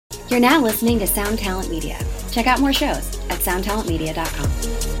You're now listening to Sound Talent Media. Check out more shows at soundtalentmedia.com.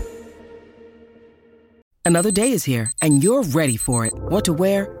 Another day is here, and you're ready for it. What to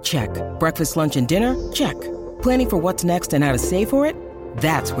wear? Check. Breakfast, lunch, and dinner? Check. Planning for what's next and how to save for it?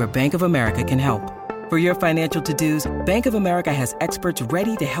 That's where Bank of America can help. For your financial to-dos, Bank of America has experts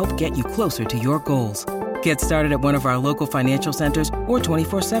ready to help get you closer to your goals. Get started at one of our local financial centers or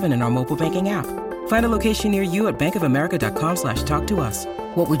 24/7 in our mobile banking app. Find a location near you at bankofamerica.com/talktous.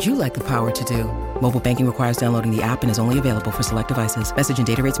 What would you like the power to do? Mobile banking requires downloading the app and is only available for select devices. Message and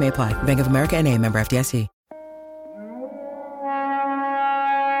data rates may apply. Bank of America N.A., member FDIC.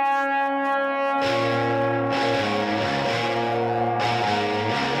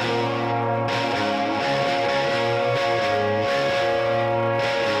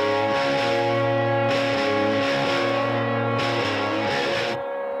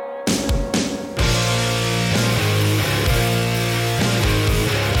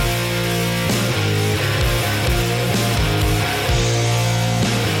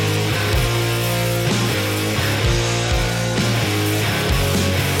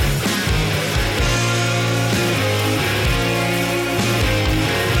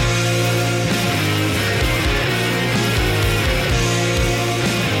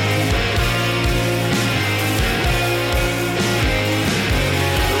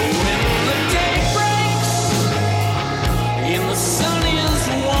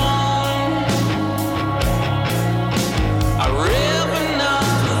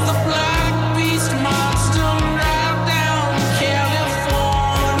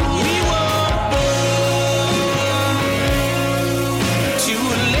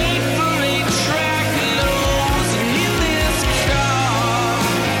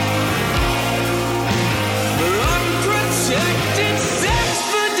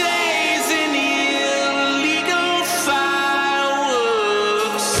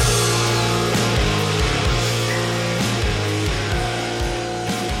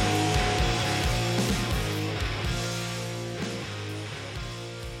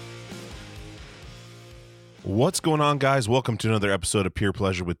 What's going on, guys? Welcome to another episode of Pure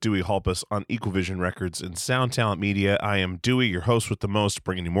Pleasure with Dewey Halpus on Equal Vision Records and Sound Talent Media. I am Dewey, your host with the most,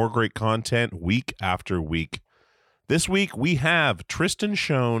 bringing you more great content week after week. This week, we have Tristan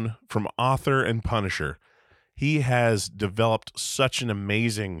Shone from Author and Punisher. He has developed such an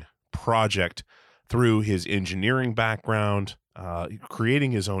amazing project through his engineering background,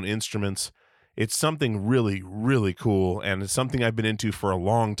 creating his own instruments. It's something really, really cool, and it's something I've been into for a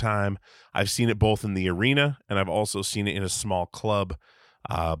long time. I've seen it both in the arena, and I've also seen it in a small club.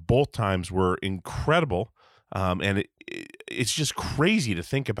 Both times were incredible, and it's just crazy to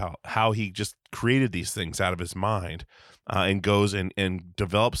think about how he just created these things out of his mind and goes and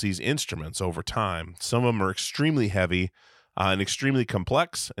develops these instruments over time. Some of them are extremely heavy and extremely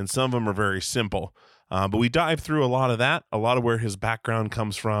complex, and some of them are very simple. But we dive through a lot of that, a lot of where his background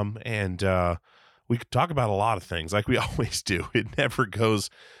comes from, and we could talk about a lot of things like we always do. It never goes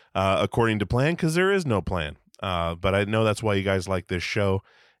according to plan because there is no plan. But I know that's why you guys like this show,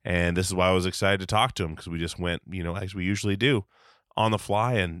 and this is why I was excited to talk to him, because we just went, as we usually do, on the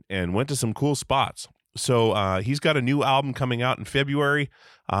fly and went to some cool spots. So he's got a new album coming out in February.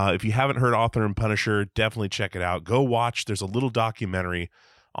 If you haven't heard Author and Punisher, definitely check it out. Go watch. There's a little documentary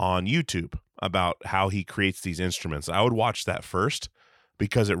on YouTube about how he creates these instruments. I would watch that first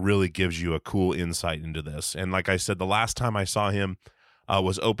because it really gives you a cool insight into this. And like I said, the last time I saw him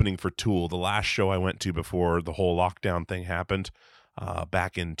was opening for Tool, the last show I went to before the whole lockdown thing happened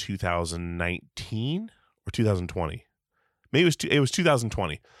back in 2019 or 2020. Maybe it was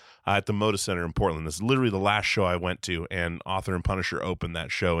 2020 at the Moda Center in Portland. This is literally the last show I went to, and Author and Punisher opened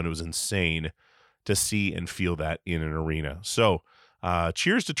that show, and it was insane to see and feel that in an arena. So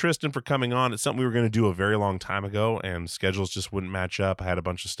cheers to Tristan for coming on. It's something we were going to do a very long time ago, and schedules just wouldn't match up. I had a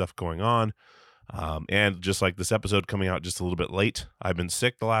bunch of stuff going on. And just like this episode coming out just a little bit late, I've been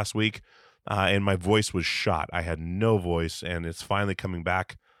sick the last week, and my voice was shot. I had no voice, and it's finally coming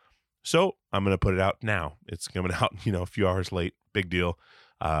back. So I'm going to put it out now. It's coming out, a few hours late. Big deal.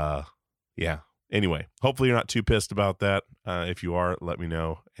 Yeah. Anyway, hopefully you're not too pissed about that. If you are, let me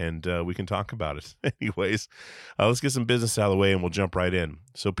know, and we can talk about it. Anyways, let's get some business out of the way, and we'll jump right in.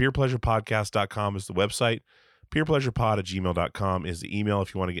 So purepleasurepodcast.com is the website. purepleasurepod@gmail.com is the email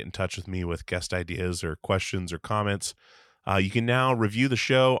if you want to get in touch with me with guest ideas or questions or comments. You can now review the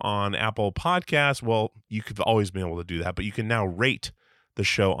show on Apple Podcasts. Well, you could always be able to do that, but you can now rate the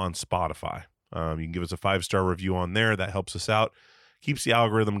show on Spotify. You can give us a 5-star review on there. That helps us out. Keeps the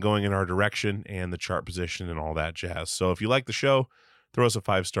algorithm going in our direction and the chart position and all that jazz. So if you like the show, throw us a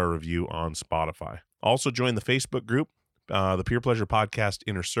 5-star review on Spotify. Also join the Facebook group, the Peer Pleasure Podcast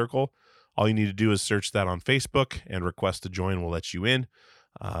Inner Circle. All you need to do is search that on Facebook and request to join. We'll let you in.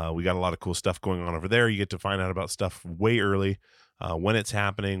 We got a lot of cool stuff going on over there. You get to find out about stuff way early, when it's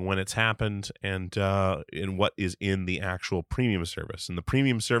happening, when it's happened, and in what is in the actual premium service. And the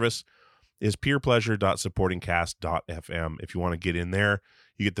premium service is peerpleasure.supportingcast.fm. If you want to get in there,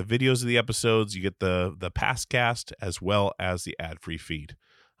 you get the videos of the episodes, you get the past cast, as well as the ad-free feed.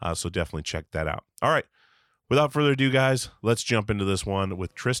 So definitely check that out. All right. Without further ado, guys, let's jump into this one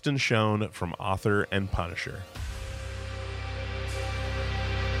with Tristan Shone from Author and Punisher.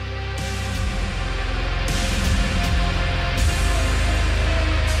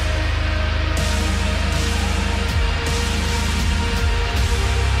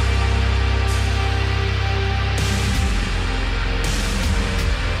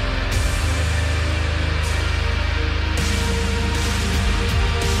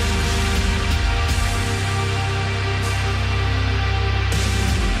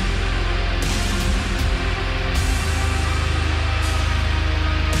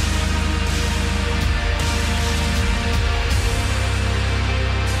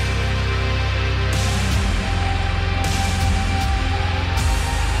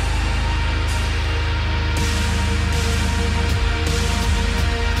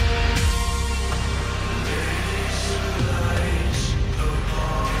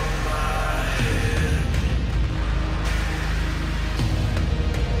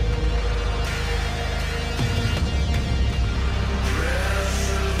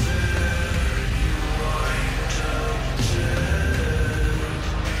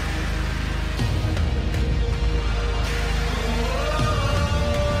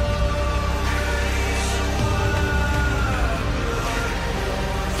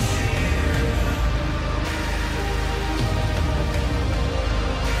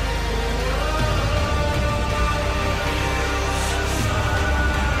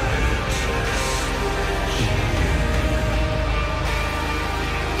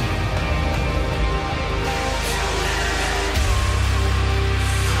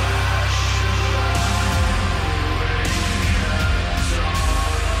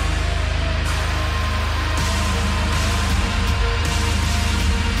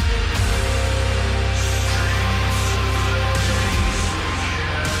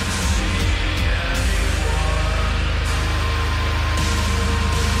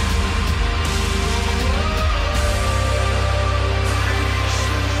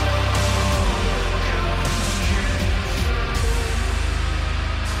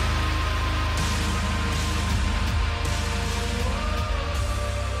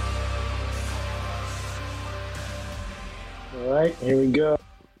 All right, here we go.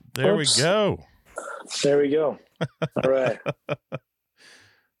 There Oops. we go. There we go. All right.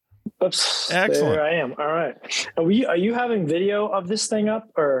 Oops. Excellent. There I am. All right. Are you having video of this thing up,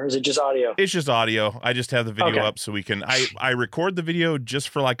 or is it just audio? It's just audio. I just have the video Okay. up so we can. I record the video just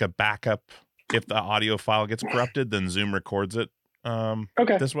for like a backup. If the audio file gets corrupted, then Zoom records it.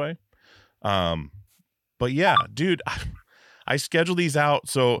 Okay. This way. But yeah, dude, I schedule these out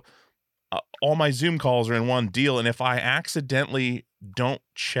so all my Zoom calls are in one deal, and if I accidentally don't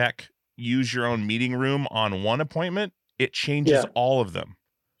check use your own meeting room on one appointment, it changes all of them.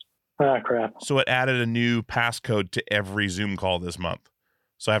 Ah, crap. So it added a new passcode to every Zoom call this month.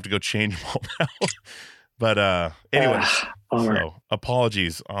 So I have to go change them all now. But anyways, so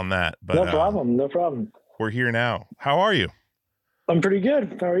apologies on that. But no problem. No problem. We're here now. How are you? I'm pretty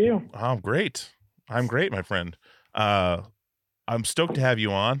good. How are you? I'm great. I'm great, my friend. I'm stoked to have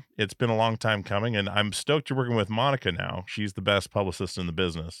you on. It's been a long time coming, and I'm stoked you're working with Monica now. She's the best publicist in the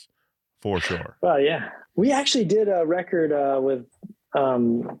business, for sure. Well, yeah. We actually did a record with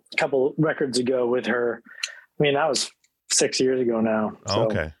a couple records ago with her. I mean, that was 6 years ago now. So,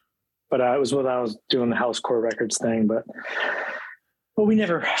 okay. But it was when I was doing the Housecore Records thing, but we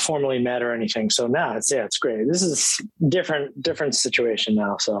never formally met or anything. So now it's great. This is different situation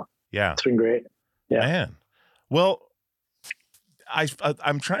now. So yeah, it's been great. Yeah, man. Well,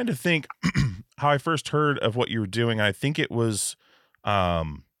 I'm trying to think how I first heard of what you were doing. I think it was, I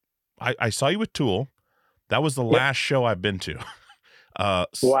saw you with Tool. That was the last show I've been to. Wow.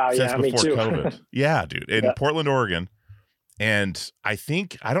 Since Yeah. before Me too. COVID. Yeah, dude. In Portland, Oregon. And I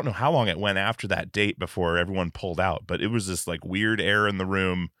don't know how long it went after that date before everyone pulled out, but it was this like weird air in the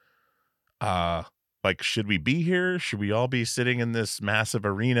room. Like, should we be here? Should we all be sitting in this massive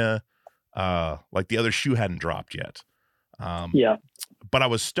arena? Like the other shoe hadn't dropped yet. Yeah. But I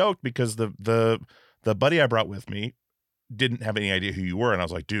was stoked because the buddy I brought with me didn't have any idea who you were. And I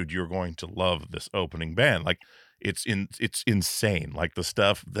was like, dude, you're going to love this opening band. Like, it's insane. Like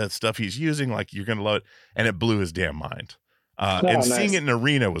that stuff he's using, like you're gonna love it, and it blew his damn mind. And nice. seeing it in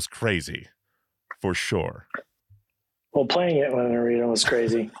arena was crazy, for sure. Well, playing it in an arena was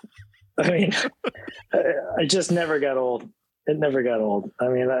crazy. I mean, I just never got old. It never got old. I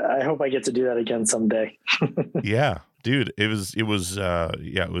mean, I hope I get to do that again someday. Yeah, dude, it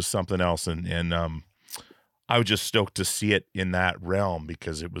was something else, and I was just stoked to see it in that realm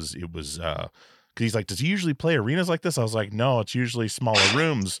because it was because he's like, does he usually play arenas like this? I was like, no, it's usually smaller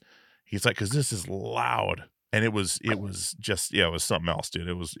rooms. He's like, because this is loud, and it was just it was something else, dude.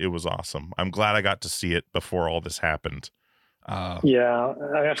 It was awesome. I'm glad I got to see it before all this happened. Yeah,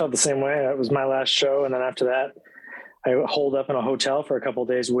 I felt the same way. It was my last show, and then after that, I holed up in a hotel for a couple of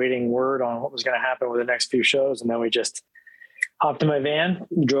days waiting word on what was going to happen with the next few shows, and then we just hopped in my van,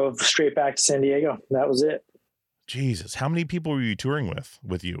 drove straight back to San Diego. That was it. Jesus, how many people were you touring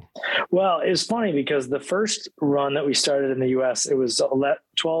with you? Well, it was funny because the first run that we started in the U.S., it was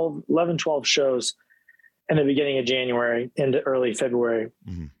 12 shows in the beginning of January into early February.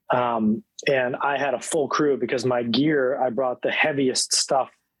 Mm-hmm. And I had a full crew because my gear, I brought the heaviest stuff.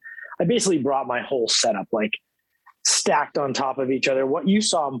 I basically brought my whole setup, like stacked on top of each other. What you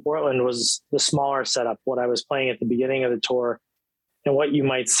saw in Portland was the smaller setup, what I was playing at the beginning of the tour. And what you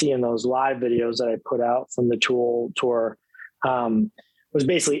might see in those live videos that I put out from the Tool tour was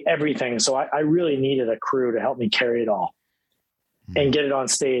basically everything. So I really needed a crew to help me carry it all and get it on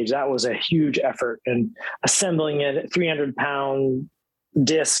stage. That was a huge effort. And assembling it, 300-pound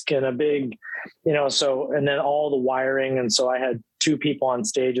disc and a big, and then all the wiring. And so I had 2 people on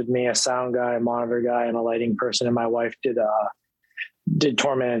stage with me, a sound guy, a monitor guy, and a lighting person. And my wife did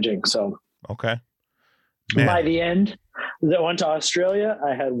tour managing. So okay. Man. By the end, that went to Australia,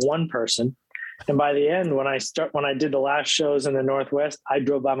 I had 1 person. And by the end, when I did the last shows in the Northwest, I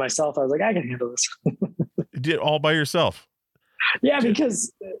drove by myself. I was like, I can handle this. You did all by yourself? Yeah,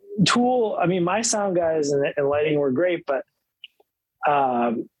 because Tool, I mean, my sound guys and lighting were great, but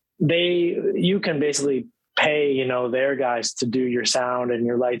you can basically pay, their guys to do your sound and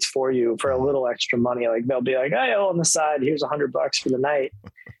your lights for you for a little extra money. Like they'll be like, hey, on the side, here's $100 for the night.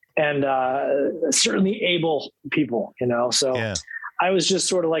 And certainly able people, so yeah. I was just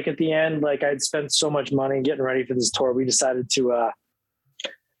sort of like at the end, like I'd spent so much money getting ready for this tour. We decided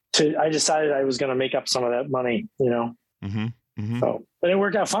I decided I was going to make up some of that money, Mm-hmm. Mm-hmm. So, but it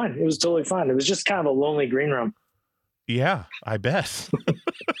worked out fine. It was totally fine. It was just kind of a lonely green room. Yeah, I bet.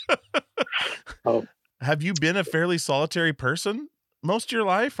 Oh, have you been a fairly solitary person most of your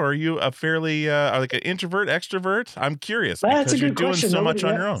life? Or are you a fairly like an introvert, extrovert? I'm curious because you're doing question. So much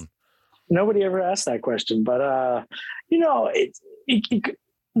on your own. Nobody ever asked that question, but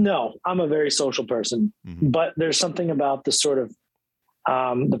no, I'm a very social person, mm-hmm. But there's something about the sort of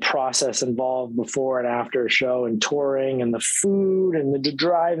the process involved before and after a show and touring and the food and the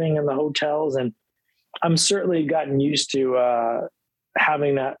driving and the hotels. And I'm certainly gotten used to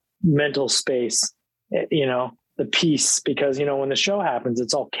having that mental space, the peace, because, when the show happens,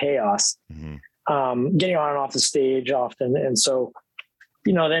 it's all chaos, mm-hmm. Getting on and off the stage often. And so,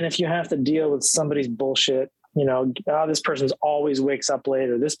 then if you have to deal with somebody's bullshit, this person's always wakes up late,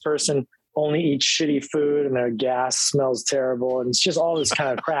 or this person only eats shitty food and their gas smells terrible. And it's just all this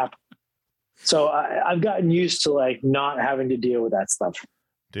kind of crap. So I've gotten used to like not having to deal with that stuff.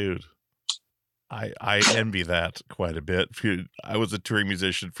 Dude, I envy that quite a bit. I was a touring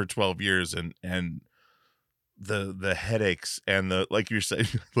musician for 12 years and the headaches and the, like you're saying,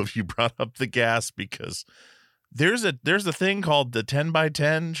 you brought up the gas, because there's a thing called the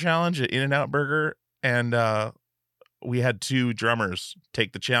 10x10 challenge at In-N-Out Burger. And we had 2 drummers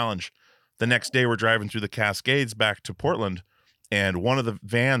take the challenge. The next day we're driving through the Cascades back to Portland, and one of the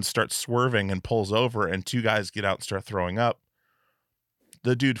vans starts swerving and pulls over, and 2 guys get out and start throwing up.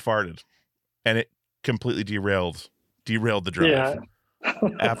 The dude farted, and it completely derailed the drive. Yeah.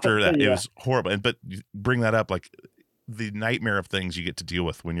 After that, yeah. It was horrible. But bring that up, like the nightmare of things you get to deal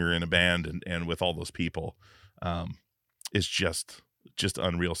with when you're in a band and with all those people, is just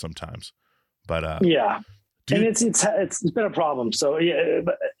unreal sometimes. But yeah, dude, and it's been a problem. So yeah,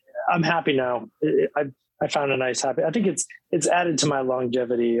 but I'm happy now. I found a nice happy. I think it's added to my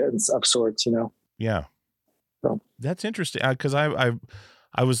longevity of sorts. Yeah, so that's interesting, because I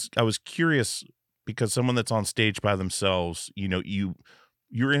was curious, because someone that's on stage by themselves,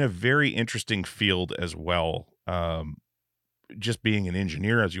 you're in a very interesting field as well. Just being an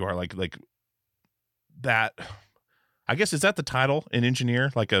engineer as you are, like that. I guess, is that the title, an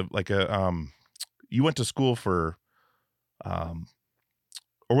engineer? Like a you went to school for, or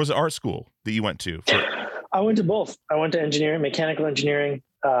was it art school that you went to? I went to both. I went to engineering, mechanical engineering.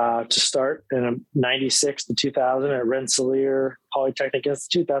 to start in 96 to 2000 at Rensselaer Polytechnic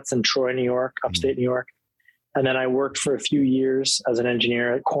Institute. That's in Troy, New York, upstate New York. And then I worked for a few years as an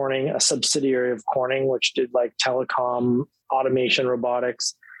engineer at Corning, a subsidiary of Corning, which did like telecom, automation,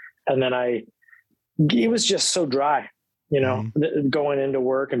 robotics. And then it was just so dry, going into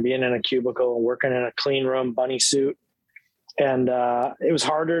work and being in a cubicle and working in a clean room, bunny suit. And it was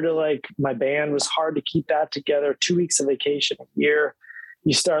harder to my band was hard to keep that together. 2 weeks of vacation a year.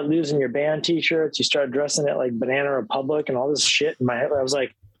 You start losing your band t-shirts. You start dressing it like Banana Republic and all this shit in my head. I was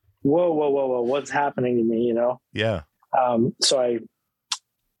like, whoa, what's happening to me? Yeah. So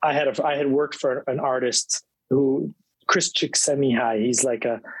I had worked for an artist who, Chris Csikszentmihalyi, he's like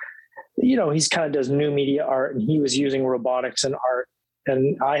he's kind of does new media art, and he was using robotics and art.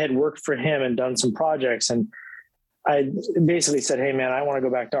 And I had worked for him and done some projects. And I basically said, hey man, I want to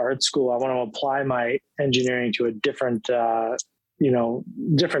go back to art school. I want to apply my engineering to a different,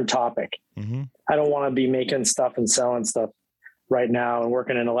 different topic. Mm-hmm. I don't want to be making stuff and selling stuff right now and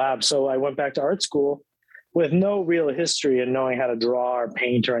working in a lab. So I went back to art school with no real history and knowing how to draw or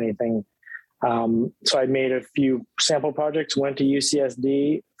paint or anything. So I made a few sample projects, went to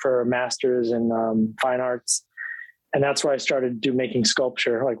UCSD for a master's in fine arts. And that's where I started making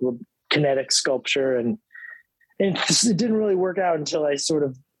sculpture, like kinetic sculpture. And it didn't really work out until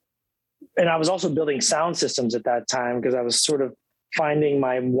and I was also building sound systems at that time because I was sort of finding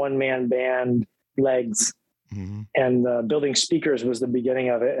my one-man band legs. Mm-hmm. And building speakers was the beginning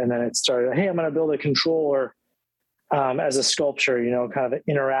of it. And then it started, hey, I'm going to build a controller as a sculpture, kind of an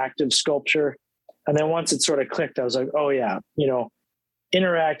interactive sculpture. And then once it sort of clicked, I was like, oh yeah,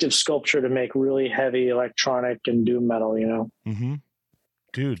 interactive sculpture to make really heavy electronic and doom metal, Mm-hmm.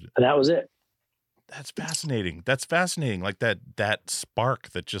 Dude. And that was it. That's fascinating. Like that spark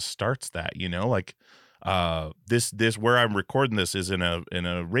that just starts that, this where I'm recording this is in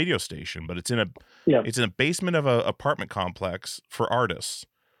a radio station, but it's in a basement of a apartment complex for artists.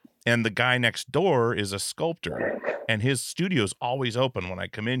 And the guy next door is a sculptor, and his studio's always open when I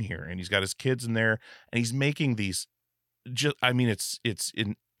come in here, and he's got his kids in there, and he's making these it's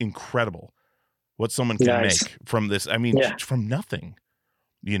incredible what someone can make from this. From nothing.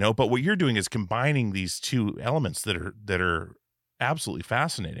 But what you're doing is combining these two elements that are absolutely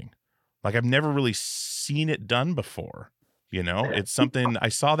fascinating. Like I've never really seen it done before. It's something I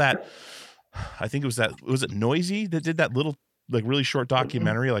saw that. I think was it Noisy that did that little really short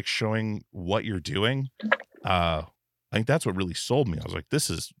documentary, showing what you're doing. I think that's what really sold me. I was like, this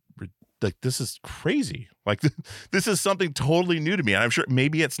is crazy. This is something totally new to me. And I'm sure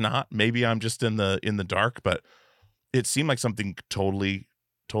maybe it's not. Maybe I'm just in the dark, but it seemed like something totally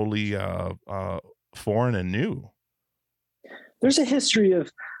foreign and new. There's a history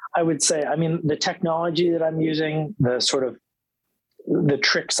of, I would say, the technology that I'm using, the sort of the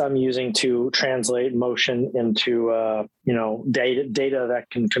tricks I'm using to translate motion into, data that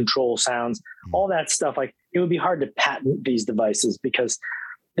can control sounds, all that stuff. It would be hard to patent these devices because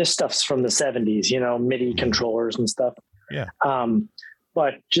this stuff's from the 70s, MIDI controllers and stuff. Yeah.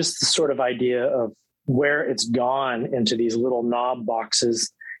 But just the sort of idea of where it's gone into these little knob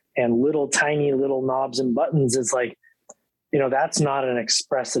boxes and tiny little knobs and buttons is that's not an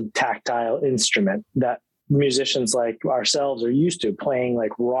expressive tactile instrument that musicians like ourselves are used to playing,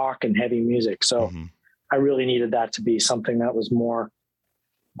 like rock and heavy music. So I really needed that to be something that was more,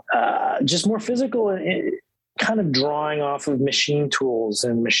 just more physical and kind of drawing off of machine tools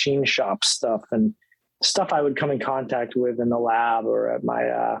and machine shop stuff and stuff I would come in contact with in the lab or at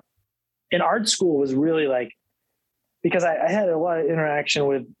my, in art school was really because I had a lot of interaction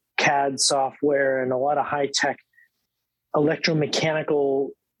with CAD software and a lot of high-tech electromechanical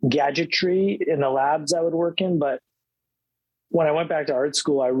gadgetry in the labs I would work in. But when I went back to art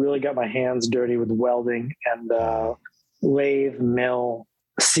school, I really got my hands dirty with welding and lathe mill,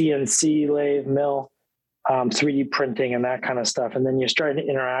 CNC lathe mill, 3D printing and that kind of stuff. And then you're starting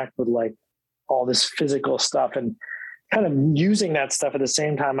to interact with all this physical stuff and kind of using that stuff at the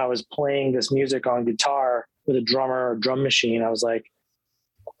same time I was playing this music on guitar with a drummer or drum machine. I was like,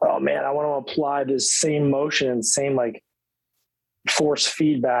 oh man, I want to apply this same motion and same force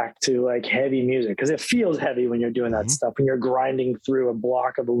feedback to heavy music. Cause it feels heavy when you're doing that stuff, when you're grinding through a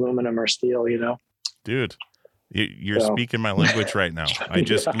block of aluminum or steel, Dude, you're speaking my language right now. I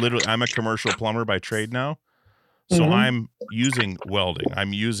just literally, I'm a commercial plumber by trade now. So I'm using welding.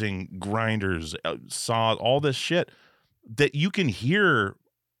 I'm using grinders, saw, all this shit that you can hear.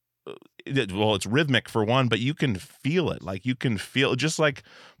 Well, it's rhythmic for one, but you can feel it. You can feel just like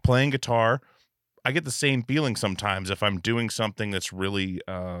playing guitar. I get the same feeling sometimes if I'm doing something that's really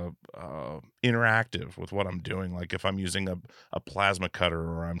interactive with what I'm doing. Like if I'm using a plasma cutter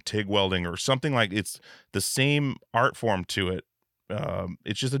or I'm TIG welding or something, like it's the same art form to it.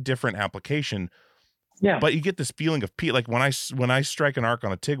 It's just a different application. Yeah. But you get this feeling of like when I strike an arc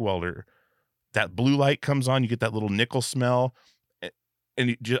on a TIG welder, that blue light comes on, you get that little nickel smell,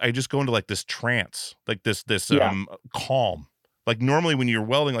 and I just go into like this trance, like this calm. Like normally when you're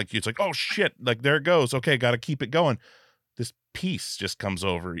welding, like it's like, oh shit, like there it goes. Okay, got to keep it going. This peace just comes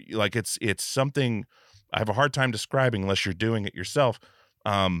over. Like it's something I have a hard time describing unless you're doing it yourself.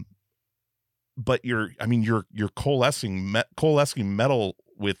 But you're coalescing metal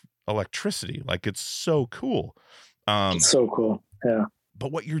with electricity. Like it's so cool. It's so cool. Yeah.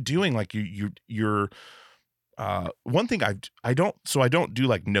 But what you're doing, like you're one thing I don't do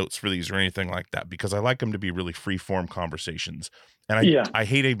like notes for these or anything like that because I like them to be really free form conversations. And I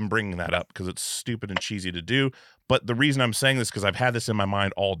hate even bringing that up because it's stupid and cheesy to do. But the reason I'm saying this because I've had this in my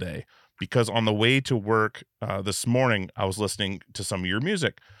mind all day, because on the way to work this morning, I was listening to some of your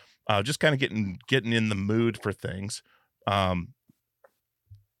music, just kind of getting in the mood for things. And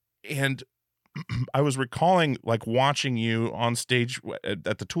I was recalling like watching you on stage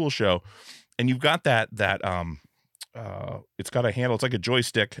at the Tool show, and you've got that it's got a handle, it's like a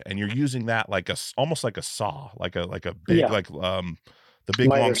joystick, and you're using that like almost like a saw, like a big the big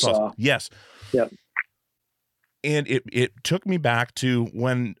Miter long saw. Yes. Yep. And it took me back to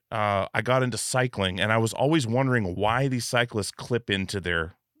when I got into cycling, and I was always wondering why these cyclists clip into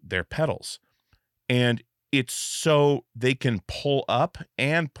their pedals. And it's so they can pull up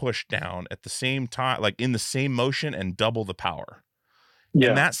and push down at the same time, like in the same motion, and double the power. Yeah.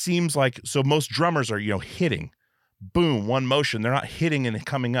 And that seems like, so most drummers are, hitting, boom, one motion. They're not hitting and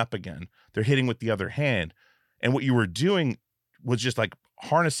coming up again. They're hitting with the other hand. And what you were doing was just like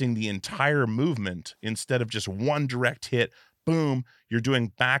harnessing the entire movement instead of just one direct hit. Boom, you're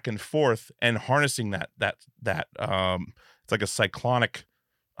doing back and forth and harnessing that it's like a cyclonic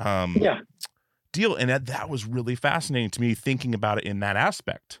deal. And that was really fascinating to me, thinking about it in that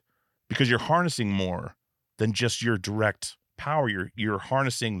aspect, because you're harnessing more than just your direct power. You're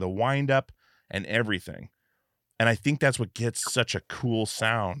harnessing the wind up and everything. And I think that's what gets such a cool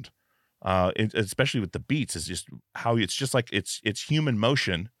sound, especially with the beats, is just how it's just like it's human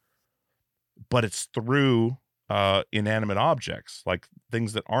motion, but it's through inanimate objects, like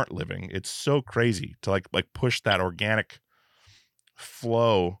things that aren't living. It's so crazy to like push that organic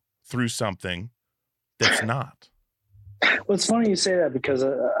flow through something that's not. Well, it's funny you say that because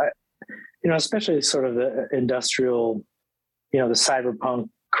especially sort of the industrial, the cyberpunk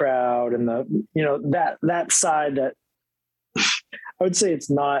crowd and that side that I would say it's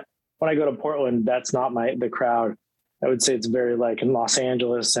not, when I go to Portland, that's not the crowd. I would say it's very like in Los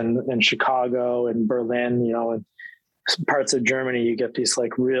Angeles and Chicago and Berlin, and parts of Germany, you get these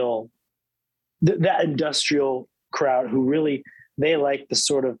like real, that industrial crowd who really, they like the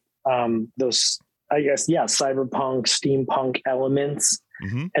sort of those, I guess, cyberpunk, steampunk elements.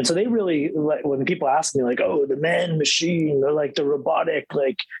 Mm-hmm. And so they really, like, when people ask me like, oh, the man machine, or like the robotic,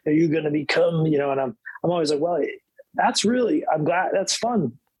 like, are you going to become, and I'm always like, well, I'm glad, that's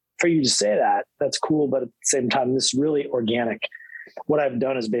fun for you to say that. That's cool. But at the same time, this is really organic. What I've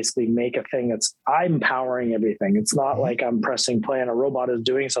done is basically make a thing I'm powering everything. It's not like I'm pressing play and a robot is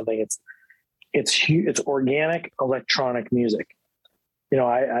doing something. It's organic electronic music.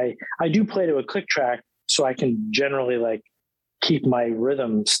 I do play to a click track so I can generally like keep my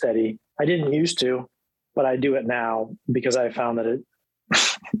rhythm steady. I didn't used to, but I do it now because I found that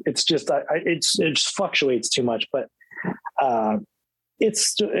it fluctuates too much, but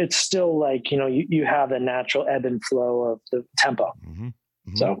it's still like, you have the natural ebb and flow of the tempo. Mm-hmm.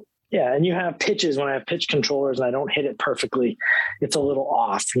 Mm-hmm. So yeah. And you have pitches. When I have pitch controllers and I don't hit it perfectly, it's a little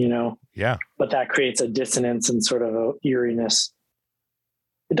off, Yeah. But that creates a dissonance and sort of a eeriness.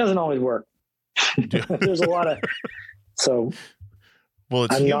 It doesn't always work. There's a lot of, well,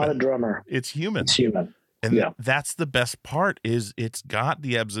 it's I'm human. not a drummer. It's human. It's human. And that's the best part, is it's got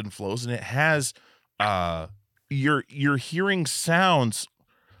the ebbs and flows, and it has, you're hearing sounds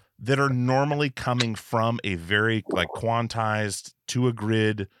that are normally coming from a very like quantized to a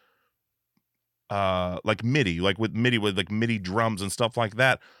grid, like MIDI, with MIDI drums and stuff like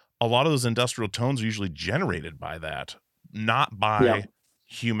that. A lot of those industrial tones are usually generated by that, not by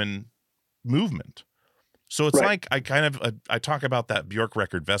human movement. So it's like I talk about that Björk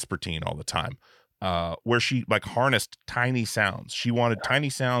record Vespertine all the time, where she like harnessed tiny sounds. She wanted tiny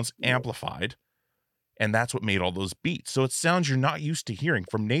sounds amplified, and that's what made all those beats. So it's sounds you're not used to hearing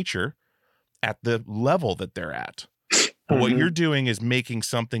from nature at the level that they're at. And what you're doing is making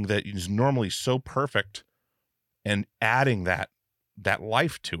something that is normally so perfect and adding that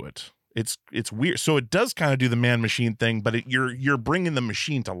life to it. It's weird. So it does kind of do the man machine thing, but you're bringing the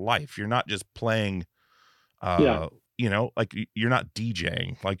machine to life. You're not just playing, you know, like you're not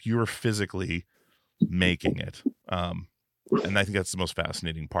DJing, like you're physically making it. And I think that's the most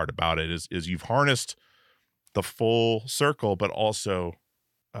fascinating part about it is you've harnessed the full circle, but also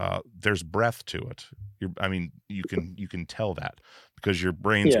there's breath to it. You can tell that because your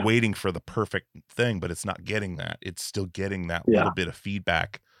brain's waiting for the perfect thing, but it's not getting that. It's still getting that little bit of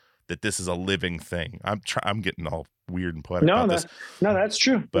feedback that this is a living thing. I'm getting all weird and poetic about this. No, that's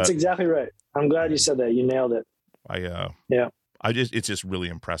true. That's exactly right. I'm glad you said that. You nailed it. It's just really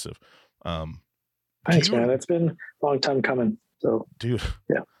impressive. Thanks, man. It's been a long time coming. So, dude,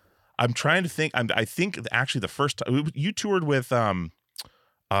 I'm trying to think. I think actually the first time you toured with Where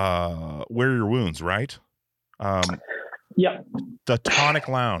Are Your Wounds, right? The Tonic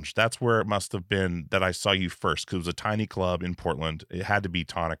Lounge. That's where it must have been that I saw you first, because it was a tiny club in Portland. It had to be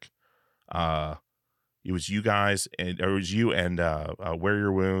Tonic. It was you guys, or it was you and Where Are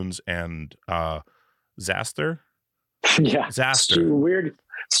Your Wounds and Zaster. Zaster. Weird,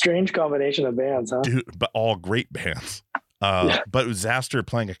 strange combination of bands, huh? Dude, but all great bands. But it was Zaster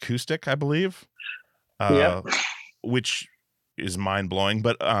playing acoustic, I believe. Which is mind blowing,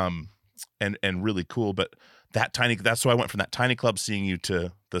 but and really cool. But that's why I went from that tiny club seeing you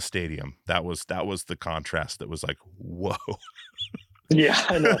to the stadium. That was the contrast that was like, whoa. Yeah,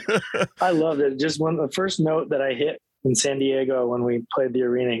 I know. I loved it. Just when the first note that I hit in San Diego when we played the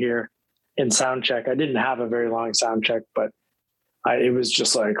arena here in sound check, I didn't have a very long sound check, but it was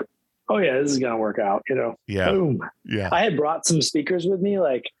just like, oh yeah, this is going to work out, you know? Yeah. Boom. Yeah. I had brought some speakers with me,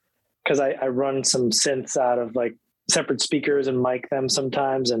 like, cause I run some synths out of like separate speakers and mic them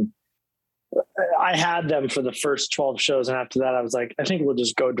sometimes. And I had them for the first 12 shows. And after that, I was like, I think we'll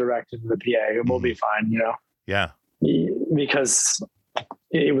just go direct into the PA. We'll be fine, you know? Yeah. Because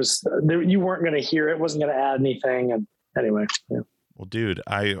it was, you weren't going to hear it. Wasn't going to add anything. And anyway. Yeah. Well, dude,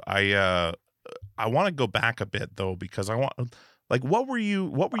 I want to go back a bit though, because I want, like, what were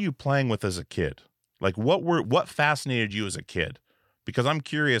you playing with as a kid? Like what fascinated you as a kid? Because I'm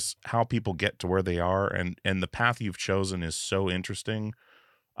curious how people get to where they are, and the path you've chosen is so interesting.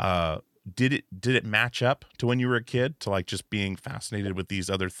 Did it match up to when you were a kid, to like just being fascinated with these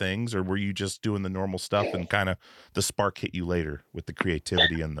other things, or were you just doing the normal stuff and kind of the spark hit you later with the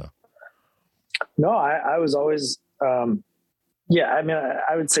creativity and the? No, I was always, I mean,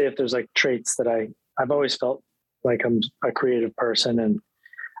 I would say if there's like traits that I've always felt like I'm a creative person, and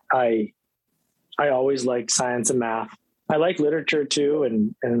I always liked science and math. I like literature too,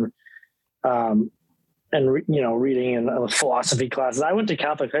 and reading and philosophy classes. I went to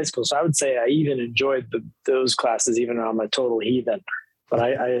Catholic high school, so I would say I even enjoyed those classes, even though I'm a total heathen. But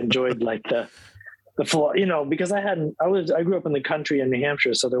I enjoyed like the because I grew up in the country in New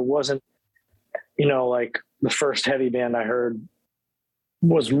Hampshire, so there wasn't, like the first heavy band I heard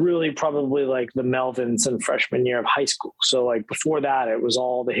was really probably like the Melvins in freshman year of high school. So like before that, it was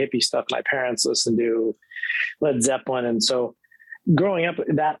all the hippie stuff my parents listened to, Led Zeppelin. And so growing up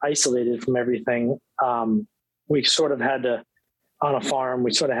that isolated from everything, we sort of had to, on a farm,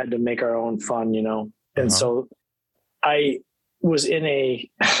 we sort of had to make our own fun, And so I was in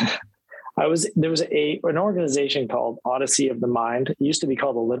there was an organization called Odyssey of the Mind. It used to be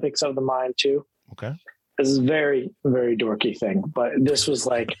called Olympics of the Mind too. Okay. This is a very, very dorky thing, but this was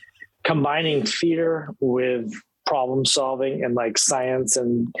like combining theater with problem solving and like science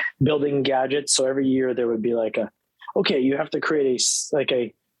and building gadgets. So every year there would be like you have to create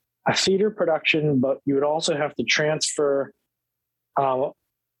a theater production, but you would also have to transfer,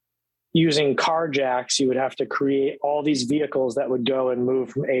 using car jacks. You would have to create all these vehicles that would go and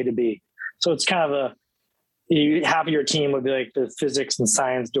move from A to B. So it's kind of half of your team would be like the physics and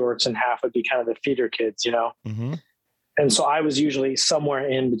science dorks, and half would be kind of the theater kids, Mm-hmm. And so I was usually somewhere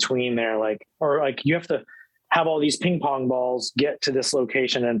in between there, or you have to have all these ping pong balls get to this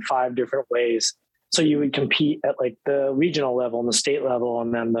location in 5 different ways. So you would compete at like the regional level and the state level,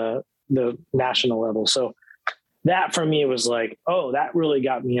 and then the national level. So that for me was like, oh, that really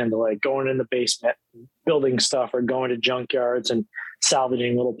got me into like going in the basement, building stuff, or going to junkyards and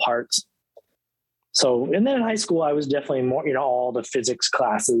salvaging little parts. So, and then in high school, I was definitely more, all the physics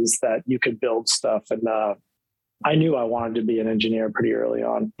classes that you could build stuff. And I knew I wanted to be an engineer pretty early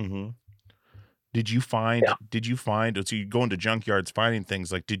on. Mm-hmm. Did you find, so you go into junkyards finding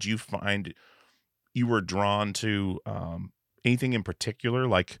things, like, did you find you were drawn to anything in particular?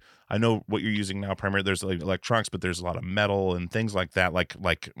 Like, I know what you're using now, primarily there's like electronics, but there's a lot of metal and things like that, like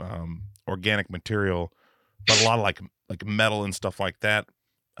organic material. but a lot of like metal and stuff like that.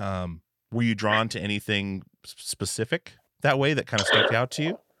 Were you drawn to anything specific that way that kind of stuck out to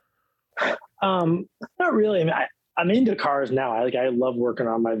you? Not really. I mean, I'm into cars now. I love working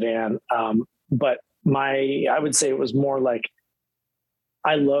on my van. But I would say it was more like,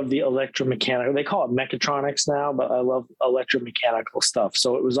 I love the electromechanical. They call it mechatronics now, but I love electromechanical stuff.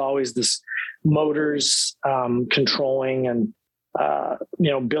 So it was always this motors, controlling and,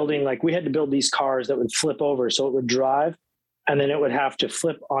 building, like we had to build these cars that would flip over. So it would drive and then it would have to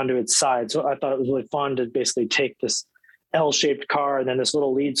flip onto its side. So I thought it was really fun to basically take this L-shaped car and then this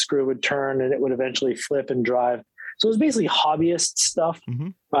little lead screw would turn and it would eventually flip and drive. So it was basically hobbyist stuff. Mm-hmm.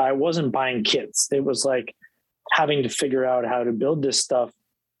 I wasn't buying kits. It was like having to figure out how to build this stuff,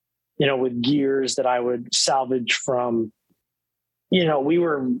 with gears that I would salvage from, man,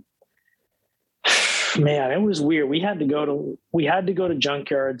 it was weird. We had to go to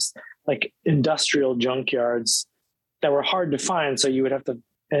junkyards, like industrial junkyards that were hard to find. So you would have to,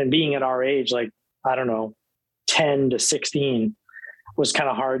 and being at our age, like, I don't know, 10 to 16 was kind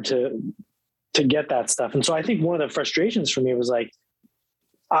of hard to get that stuff. And so I think one of the frustrations for me was like,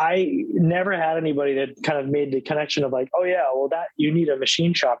 I never had anybody that kind of made the connection of like, oh yeah, well that you need a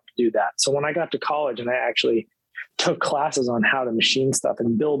machine shop to do that. So when I got to college and I actually took classes on how to machine stuff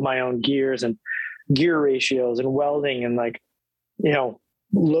and build my own gears and gear ratios and welding and like,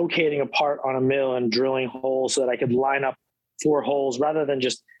 locating a part on a mill and drilling holes so that I could line up 4 holes rather than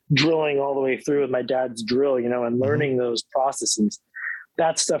just drilling all the way through with my dad's drill, and learning those processes.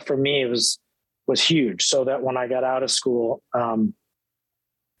 That stuff for me was huge. So that when I got out of school,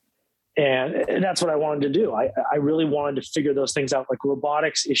 and that's what I wanted to do. I really wanted to figure those things out, like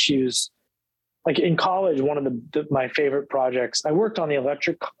robotics issues. Like in college, one of my favorite projects, I worked on the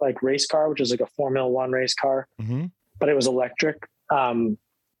electric like race car, which is like a Formula One race car, but it was electric.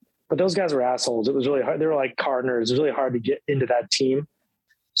 But those guys were assholes. It was really hard. They were like car nerds. It was really hard to get into that team.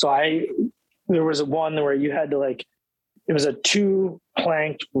 So there was one where you had to it was a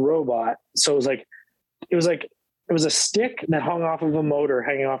 2-planked robot. So it was a stick that hung off of a motor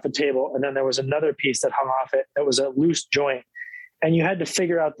hanging off a table. And then there was another piece that hung off it that was a loose joint. And you had to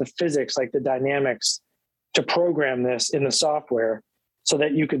figure out the physics, like the dynamics, to program this in the software so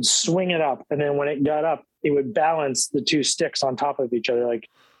that you could swing it up. And then when it got up, it would balance the 2 sticks on top of each other. Like,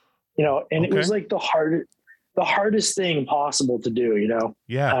 and okay. It was like the hardest thing possible to do,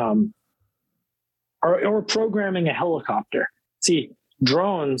 Yeah. Or programming a helicopter. See,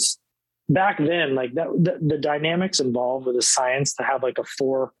 drones back then, like that, the dynamics involved with the science to have like a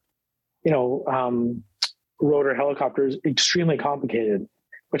 4, rotor helicopter is extremely complicated,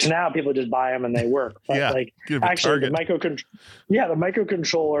 which now people just buy them and they work. But actually the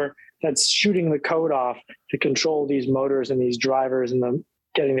microcontroller that's shooting the code off to control these motors and these drivers and them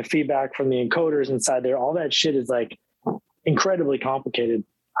getting the feedback from the encoders inside there, all that shit is like incredibly complicated.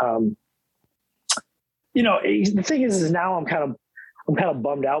 The thing is now I'm kind of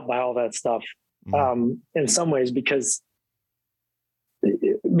bummed out by all that stuff in some ways because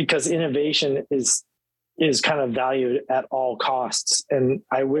innovation is kind of valued at all costs. And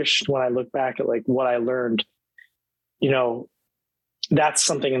I wish when I look back at like what I learned, that's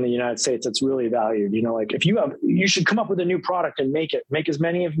something in the United States that's really valued. Like if you should come up with a new product and make as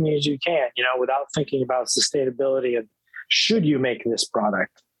many of them as you can, without thinking about sustainability and should you make this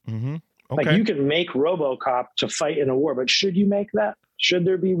product? Mm-hmm. Okay. Like you can make RoboCop to fight in a war, but should you make that? Should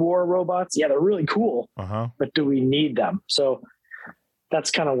there be war robots? Yeah, they're really cool, but do we need them? So that's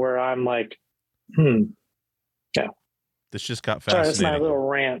kind of where I'm like, yeah. This just got fascinating. Sorry, that's my little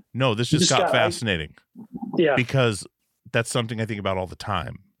rant. No, this just got fascinating. Yeah. Because that's something I think about all the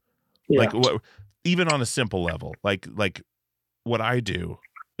time. Yeah. Like even on a simple level, like what I do,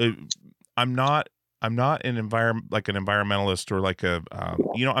 I'm not an environmentalist or like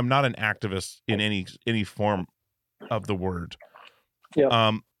I'm not an activist in any form of the word.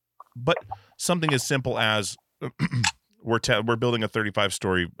 Yeah. But something as simple as we're building a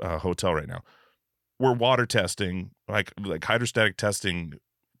 35-story hotel right now. We're water testing, like hydrostatic testing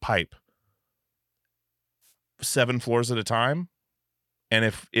pipe 7 floors at a time. And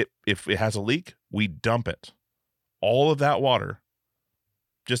if it has a leak, we dump it. All of that water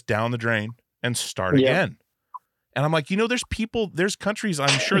just down the drain and start again. And I'm like, there's countries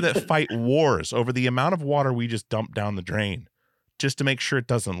I'm sure that fight wars over the amount of water we just dump down the drain just to make sure it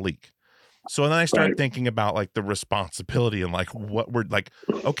doesn't leak. So then I start thinking about like the responsibility and like what we're like,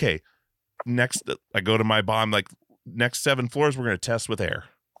 okay, next I go to my bond, like next 7 floors, we're going to test with air.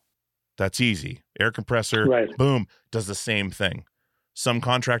 That's easy. Air compressor, boom, does the same thing. Some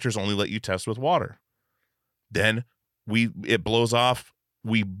contractors only let you test with water. Then it blows off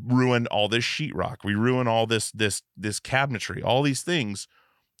we ruined all this sheetrock. We ruined all this cabinetry, all these things.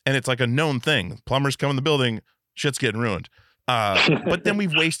 And it's like a known thing. Plumbers come in the building, shit's getting ruined. But then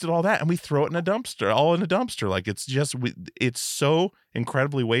we've wasted all that and we throw it in a dumpster, Like it's so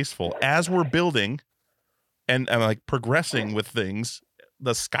incredibly wasteful as we're building and like progressing with things,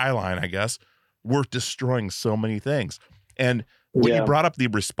 the skyline, I guess, we're destroying so many things. And when you brought up the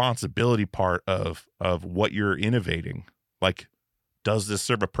responsibility part of what you're innovating, like, does this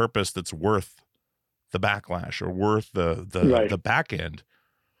serve a purpose that's worth the backlash or worth the back end?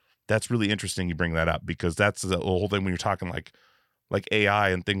 That's really interesting you bring that up, because that's the whole thing when you're talking like AI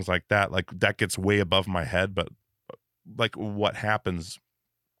and things like that. Like, that gets way above my head, but like, what happens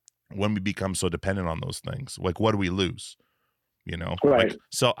when we become so dependent on those things? Like, what do we lose? You know? Right. Like,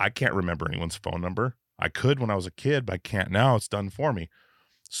 so I can't remember anyone's phone number. I could when I was a kid, but I can't now. It's done for me.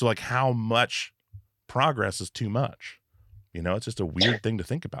 So like, how much progress is too much? You know, it's just a weird thing to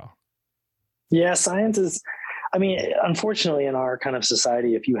think about. Yeah, science is, I mean, unfortunately in our kind of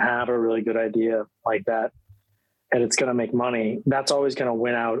society, if you have a really good idea like that and it's going to make money, that's always going to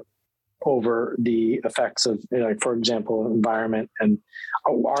win out over the effects of, you know, like, for example, environment. And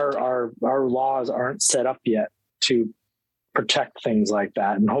our laws aren't set up yet to protect things like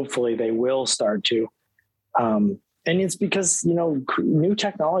that. And hopefully they will start to. And it's because, you know, new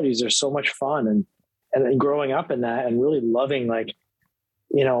technologies are so much fun, and growing up in that and really loving, like,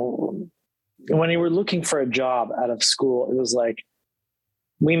 you know, when you were looking for a job out of school, it was like,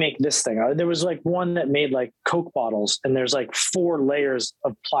 we make this thing. There was like one that made like Coke bottles, and there's like 4 layers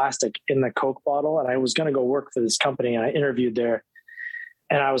of plastic in the Coke bottle. And I was going to go work for this company, and I interviewed there,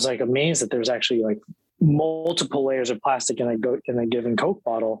 and I was like amazed that there's actually like multiple layers of plastic in a given Coke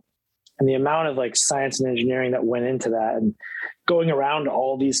bottle. And the amount of like science and engineering that went into that, and going around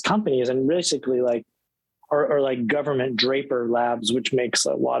all these companies and basically like, or like government Draper Labs, which makes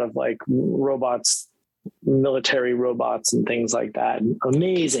a lot of like robots, military robots and things like that.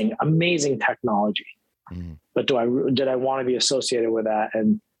 Amazing technology. Mm-hmm. But did I want to be associated with that?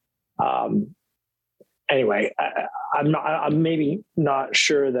 And anyway, I'm maybe not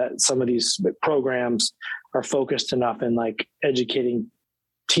sure that some of these programs are focused enough in like educating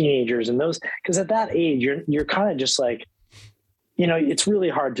teenagers and those, because at that age, you're kind of just like, you know, it's really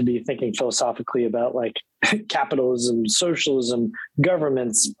hard to be thinking philosophically about like capitalism, socialism,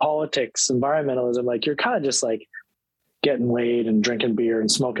 governments, politics, environmentalism. Like, you're kind of just like getting laid and drinking beer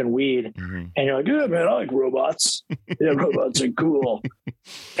and smoking weed. Mm-hmm. And you're like, yeah, man, I like robots. Yeah, robots are cool.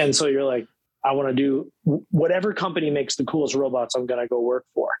 And so you're like, I want to do whatever company makes the coolest robots, I'm going to go work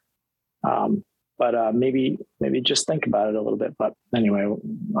for. But maybe just think about it a little bit. But anyway,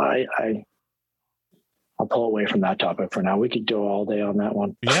 I'll pull away from that topic for now. We could go all day on that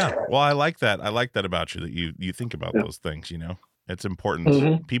one. Yeah. Well, I like that. I like that about you, that you think about those things, you know. It's important.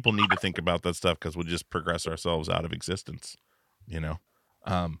 Mm-hmm. People need to think about that stuff, because we'll just progress ourselves out of existence, you know.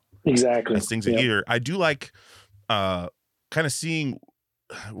 Exactly. As things here. I do like kind of seeing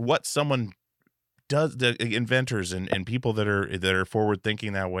what someone does, the inventors and people that are forward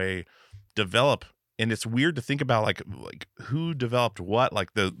thinking that way develop. And it's weird to think about like who developed what. Like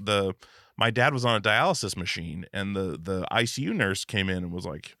my dad was on a dialysis machine, and the ICU nurse came in and was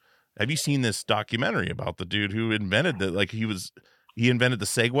like, have you seen this documentary about the dude who invented that? Like, he invented the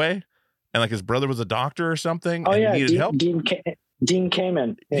Segway, and like his brother was a doctor or something. Oh, and yeah. He needed help. Dean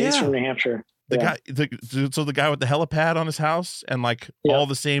Kamen. Yeah. He's from New Hampshire. The guy with the helipad on his house, and like all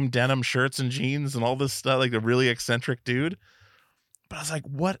the same denim shirts and jeans and all this stuff, like a really eccentric dude. But I was like,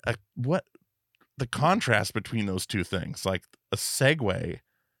 what the contrast between those two things, like a Segway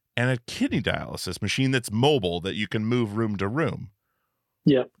and a kidney dialysis machine that's mobile, that you can move room to room.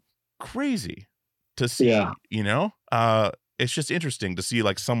 Yep. Crazy to see, you know? It's just interesting to see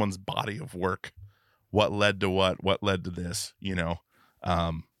like someone's body of work, what led to what led to this, you know?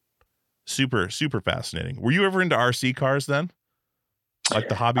 Super, super fascinating. Were you ever into RC cars then? Like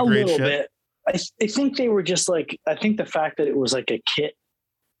the hobby grade shit? A little bit. I think they were just like, I think the fact that it was like a kit,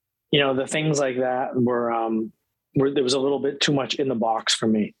 you know, the things like that were there was a little bit too much in the box for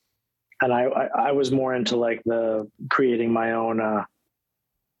me. And I was more into like the creating my own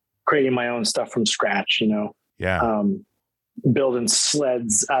stuff from scratch, you know? Yeah. Building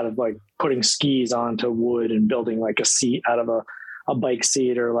sleds out of like putting skis onto wood and building like a seat out of a bike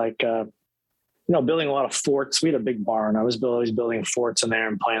seat, or like, you know, building a lot of forts. We had a big barn. I was always building forts in there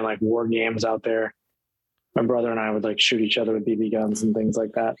and playing like war games out there. My brother and I would like shoot each other with BB guns and things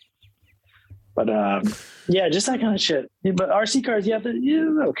like that. But yeah, just that kind of shit. But RC cars,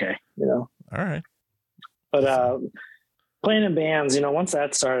 okay, you know. All right. But playing in bands, you know, once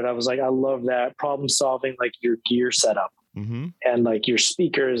that started, I was like, I love that problem solving, like your gear setup. and like your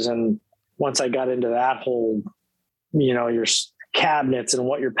speakers. And once I got into that whole, your cabinets and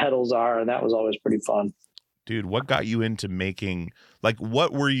what your pedals are, and that was always pretty fun. Dude, what got you into making, like,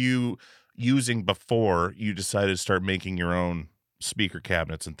 what were you using before you decided to start making your own speaker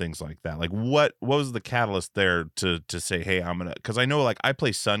cabinets and things like that? Like, what was the catalyst there to say, hey, because I know, like, I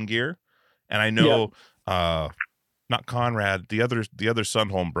play Sun Gear, and I know not Conrad, the other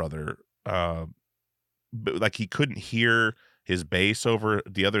Sunholm brother, but like he couldn't hear his bass over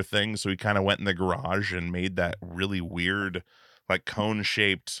the other thing, so he kind of went in the garage and made that really weird, like, cone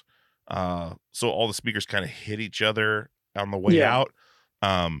shaped, so all the speakers kind of hit each other on the way out.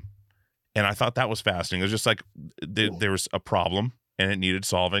 And I thought that was fascinating. It was just like there was a problem and it needed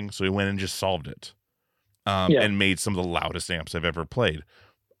solving, so he went and just solved it, and made some of the loudest amps I've ever played.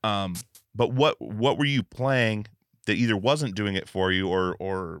 But what were you playing that either wasn't doing it for you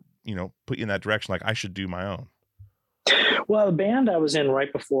or put you in that direction, like, I should do my own? Well, the band I was in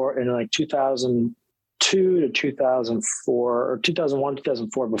right before, in like 2002 to 2004, or 2001,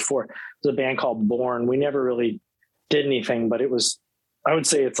 2004, before, was a band called Born. We never really did anything, but it was, I would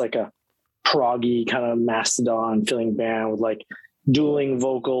say it's like a proggy kind of Mastodon feeling band with like dueling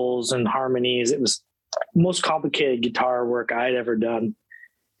vocals and harmonies. It was the most complicated guitar work I'd ever done.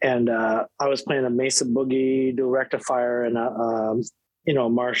 And I was playing a Mesa Boogie dual rectifier and a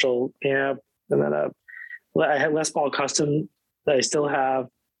Marshall amp, and then I had Les Paul Custom that I still have.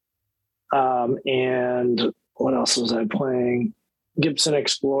 And what else was I playing? Gibson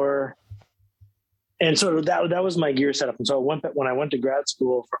Explorer. And so that was my gear setup. And so when I went to grad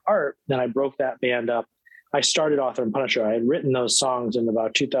school for art, then I broke that band up. I started Author and Punisher. I had written those songs in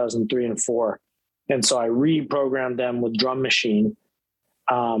about 2003 and 4. And so I reprogrammed them with Drum Machine.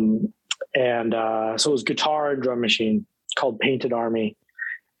 So it was guitar and drum machine, called Painted Army,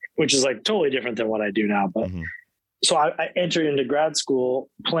 which is like totally different than what I do now. But so I entered into grad school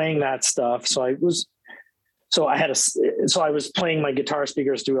playing that stuff. So I was playing my guitar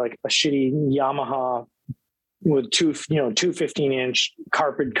speakers through like a shitty Yamaha with two 15-inch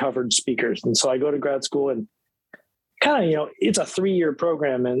carpet covered speakers. And so I go to grad school, and kind of, it's a 3-year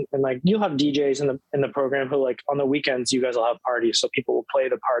program, and like you'll have DJs in the program who, like, on the weekends, you guys will have parties. So people will play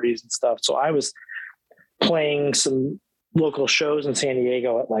the parties and stuff. So I was playing some local shows in San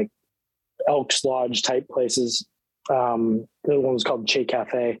Diego at like Elks Lodge type places. The one was called Che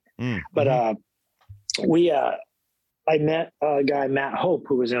Cafe. But I met a guy, Matt Hope,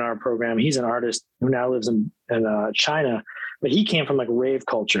 who was in our program. He's an artist who now lives in China, but he came from like rave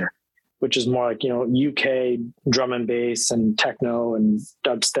culture, which is more like, UK drum and bass and techno and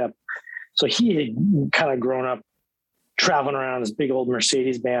dubstep. So he had kind of grown up traveling around this big old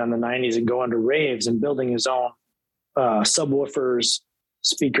Mercedes band in the 90s and going to raves and building his own subwoofers,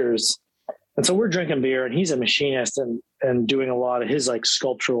 speakers. And so we're drinking beer, and he's a machinist and doing a lot of his like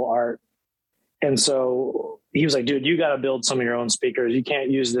sculptural art. And so he was like, dude, you got to build some of your own speakers. You can't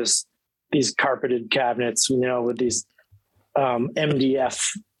use these carpeted cabinets, with these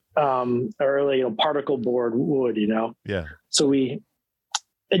MDF early particle board wood, Yeah. So I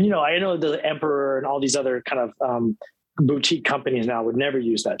know the Emperor and all these other kind of boutique companies now would never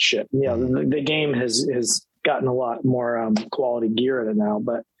use that shit. The game has gotten a lot more quality gear in it now.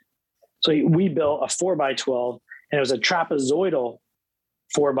 But so we built a 4x12, and it was a trapezoidal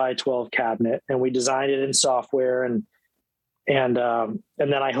 4x12 cabinet, and we designed it in software, and then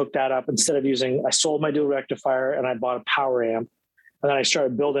I hooked that up. Instead of I sold my dual rectifier, and I bought a power amp, and then I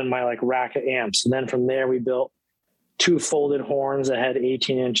started building my like rack of amps. And then from there we built 2 folded horns that had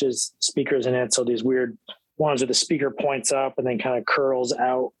 18 inches speakers in it. So these weird ones where the speaker points up and then kind of curls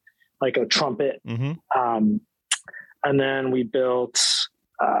out like a trumpet. And then we built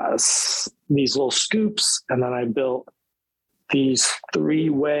these little scoops, and then I built these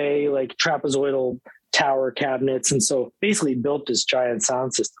 3-way like trapezoidal tower cabinets. And so basically built this giant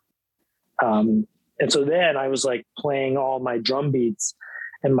sound system. And so then I was like playing all my drum beats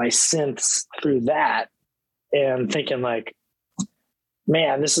and my synths through that, and thinking like,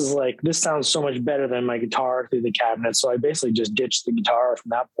 man, this sounds so much better than my guitar through the cabinet. So I basically just ditched the guitar from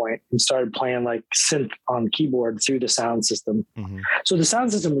that point and started playing like synth on keyboard through the sound system. So the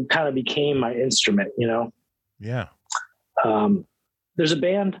sound system kind of became my instrument, Yeah. There's a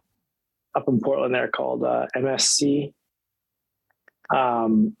band up in Portland there called MSC.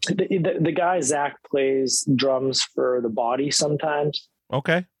 The guy Zach plays drums for The Body sometimes.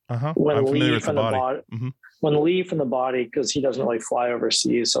 Okay. When I'm familiar Lee with from The Body. When Lee from The Body, because he doesn't really fly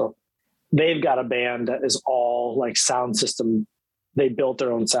overseas, so they've got a band that is all like sound system. They built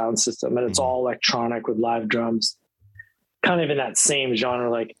their own sound system, and it's all electronic with live drums, kind of in that same genre,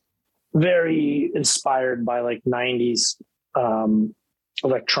 like very inspired by like 90s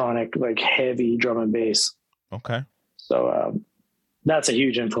electronic, like heavy drum and bass. Okay. So that's a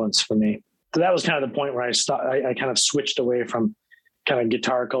huge influence for me. So that was kind of the point where I kind of switched away from kind of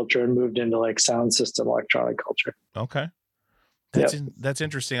guitar culture and moved into like sound system electronic culture. Okay. That's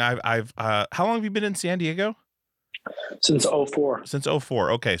interesting. I've how long have you been in San Diego? Since 2004. Since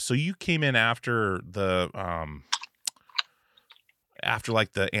 2004. Okay. So you came in after the after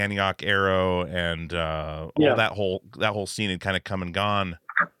like the Antioch Arrow and all that whole scene had kind of come and gone.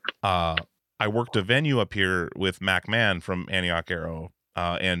 I worked a venue up here with Mac Mann from Antioch Arrow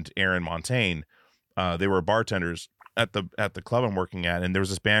and Aaron Montaigne. They were bartenders at the club I'm working at, and there was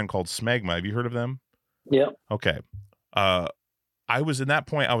this band called Smegma. Have you heard of them? Yeah. Okay. I was in that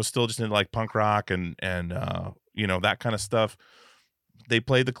point, I was still just into like punk rock and you know, that kind of stuff. They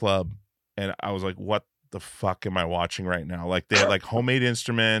played the club and I was like, what the fuck am I watching right now? Like they had like homemade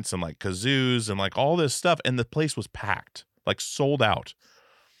instruments and like kazoos and like all this stuff. And the place was packed, like sold out.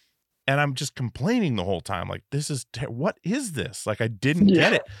 And I'm just complaining the whole time. Like, what is this? Like, I didn't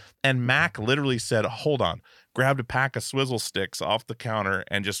get it. And Mac literally said, hold on, grabbed a pack of swizzle sticks off the counter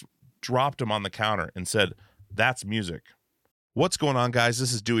and just dropped them on the counter and said, that's music. What's going on, guys?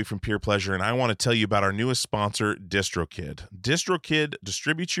 This is Dewey from Peer Pleasure, and I want to tell you about our newest sponsor, DistroKid. DistroKid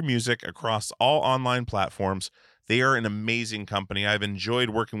distributes your music across all online platforms. They are an amazing company. I've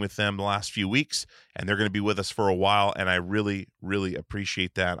enjoyed working with them the last few weeks, and they're going to be with us for a while, and I really, really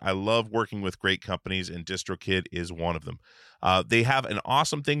appreciate that. I love working with great companies, and DistroKid is one of them. They have an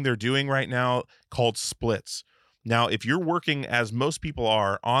awesome thing they're doing right now called splits. Now, if you're working, as most people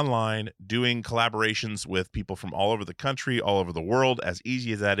are, online, doing collaborations with people from all over the country, all over the world, as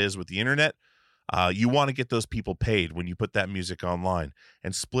easy as that is with the internet, you want to get those people paid when you put that music online.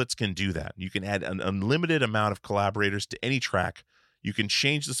 And splits can do that. You can add an unlimited amount of collaborators to any track. You can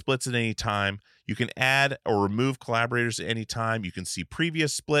change the splits at any time. You can add or remove collaborators at any time. You can see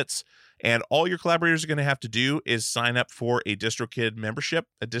previous splits. And all your collaborators are going to have to do is sign up for a DistroKid membership,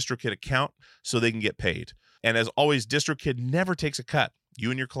 a DistroKid account, so they can get paid. And as always, DistroKid never takes a cut. You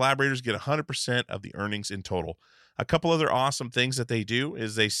and your collaborators get 100% of the earnings in total. A couple other awesome things that they do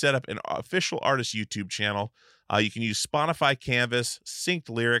is they set up an official artist YouTube channel. You can use Spotify Canvas, synced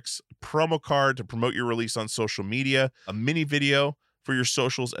lyrics, promo card to promote your release on social media, a mini video for your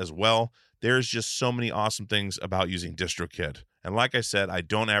socials as well. There's just so many awesome things about using DistroKid. And like I said, I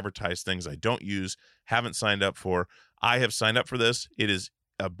don't advertise things I don't use, haven't signed up for. I have signed up for this. It is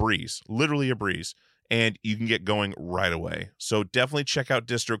a breeze, literally a breeze. And you can get going right away. So definitely check out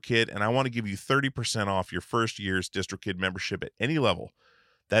DistroKid, and I want to give you 30% off your first year's DistroKid membership at any level.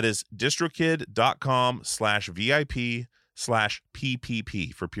 That is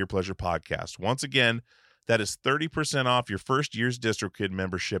distrokid.com/VIP/PPP for Peer Pleasure Podcast. Once again, that is 30% off your first year's DistroKid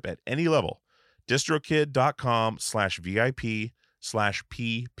membership at any level.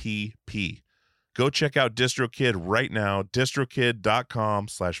 distrokid.com/VIP/PPP. Go check out DistroKid right now,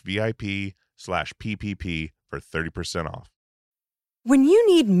 distrokid.com/VIP/PPP for 30% off. When you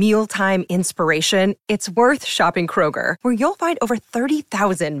need mealtime inspiration, it's worth shopping Kroger, where you'll find over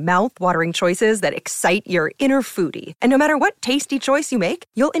 30,000 mouth-watering choices that excite your inner foodie. And no matter what tasty choice you make,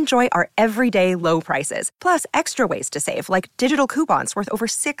 you'll enjoy our everyday low prices, plus extra ways to save, like digital coupons worth over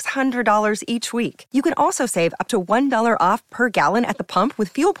 $600 each week. You can also save up to $1 off per gallon at the pump with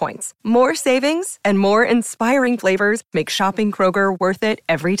fuel points. More savings and more inspiring flavors make shopping Kroger worth it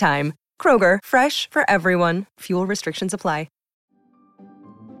every time. Kroger, fresh for everyone. Fuel restrictions apply.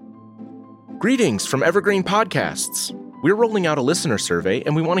 Greetings from Evergreen Podcasts. We're rolling out a listener survey,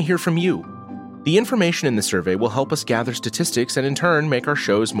 and we want to hear from you. The information in the survey will help us gather statistics and in turn make our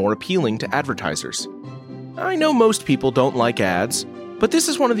shows more appealing to advertisers. I know most people don't like ads, but this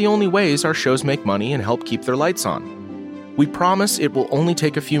is one of the only ways our shows make money and help keep their lights on. We promise it will only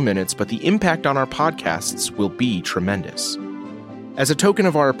take a few minutes, but the impact on our podcasts will be tremendous. As a token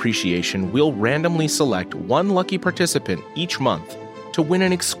of our appreciation, we'll randomly select one lucky participant each month to win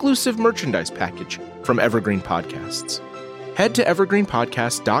an exclusive merchandise package from Evergreen Podcasts. Head to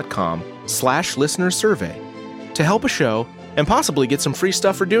evergreenpodcast.com/listenersurvey to help a show and possibly get some free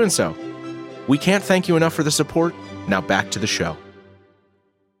stuff for doing so. We can't thank you enough for the support. Now back to the show.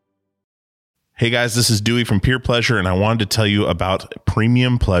 Hey guys, this is Dewey from Peer Pleasure, and I wanted to tell you about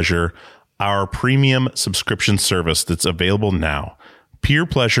Premium Pleasure, our premium subscription service that's available now.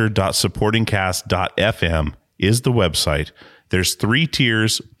 peerpleasure.supportingcast.fm is the website. There's 3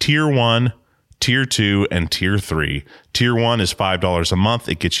 tiers, Tier 1, Tier 2, and Tier 3. Tier 1 is $5 a month.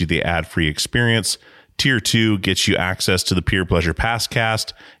 It gets you the ad-free experience. Tier 2 gets you access to the Peer Pleasure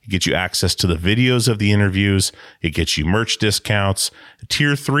Passcast. It gets you access to the videos of the interviews. It gets you merch discounts.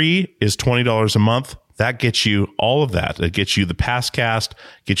 Tier 3 is $20 a month. That gets you all of that. It gets you the Passcast,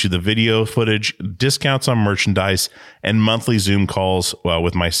 gets you the video footage, discounts on merchandise, and monthly Zoom calls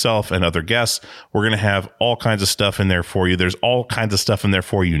with myself and other guests. We're going to have all kinds of stuff in there for you. There's all kinds of stuff in there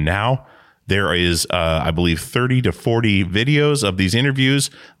for you now. There is, I believe, 30 to 40 videos of these interviews.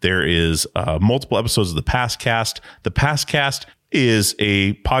 There is multiple episodes of the Passcast. The Passcast is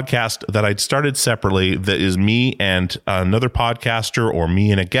a podcast that I'd started separately that is me and another podcaster or me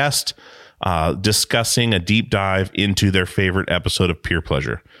and a guest discussing a deep dive into their favorite episode of Peer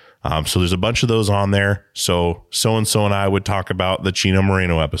Pleasure. So there's a bunch of those on there. So-and-so and I would talk about the Chino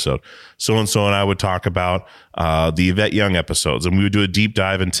Moreno episode. So-and-so and I would talk about the Yvette Young episodes. And we would do a deep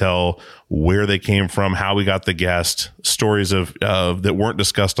dive and tell where they came from, how we got the guest, stories of that weren't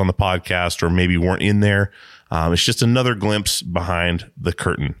discussed on the podcast or maybe weren't in there. It's just another glimpse behind the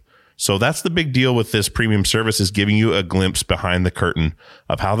curtain. So that's the big deal with this premium service, is giving you a glimpse behind the curtain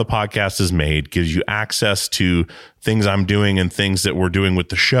of how the podcast is made, gives you access to things I'm doing and things that we're doing with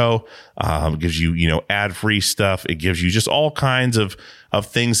the show, gives you, ad-free stuff. It gives you just all kinds of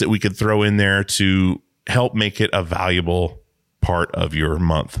things that we could throw in there to help make it a valuable part of your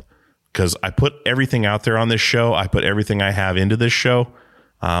month. Because I put everything out there on this show. I put everything I have into this show.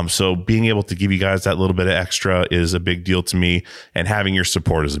 So being able to give you guys that little bit of extra is a big deal to me, and having your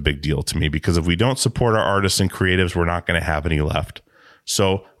support is a big deal to me, because if we don't support our artists and creatives, we're not going to have any left.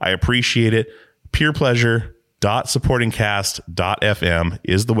 So I appreciate it. peerpleasure.supportingcast.fm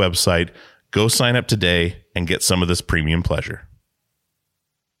is the website. Go sign up today and get some of this premium pleasure.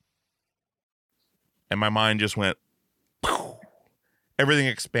 And my mind just went, everything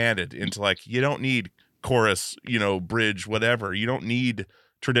expanded into like, you don't need chorus, bridge, whatever. You don't need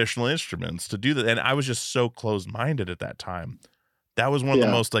traditional instruments to do that. And I was just so closed-minded at that time. That was one of the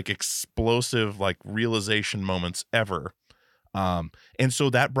most like explosive, like realization moments ever. And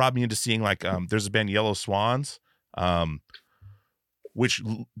so that brought me into seeing like, there's a band Yellow Swans, which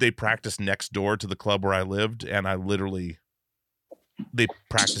they practiced next door to the club where I lived. And they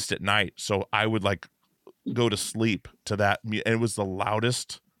practiced at night. So I would like go to sleep to that. And it was the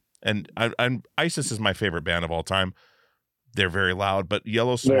loudest. And ISIS is my favorite band of all time. They're very loud, but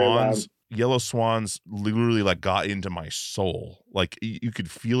Yellow Swans literally like got into my soul. Like you could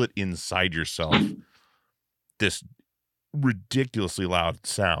feel it inside yourself. This ridiculously loud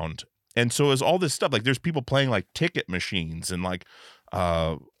sound. And so as all this stuff, like there's people playing like ticket machines and like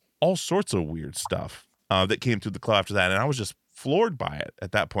all sorts of weird stuff that came through the club after that. And I was just floored by it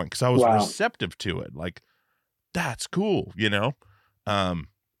at that point, because I was receptive to it. Like, that's cool,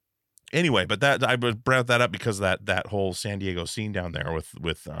 Anyway, but that I brought that up because that whole San Diego scene down there with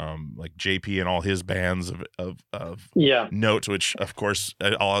like JP and all his bands of notes, which of course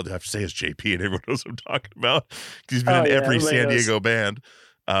all I'll have to say is JP, and everyone knows what I'm talking about because he's been in every San Diego band.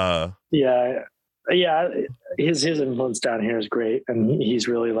 His influence down here is great, and he's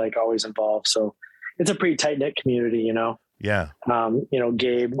really like always involved. So it's a pretty tight knit community, Yeah.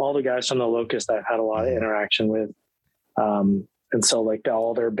 Gabe, all the guys from the Locust I've had a lot of interaction with. And so like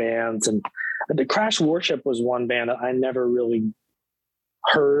all their bands, and the Crash Worship was one band that I never really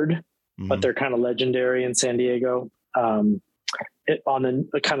heard, but they're kind of legendary in San Diego. On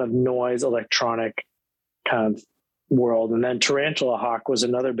the kind of noise, electronic kind of world. And then Tarantula Hawk was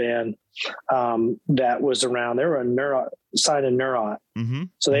another band that was around. They were signed in Neurot.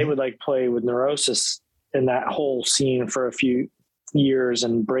 So they would like play with Neurosis in that whole scene for a few years.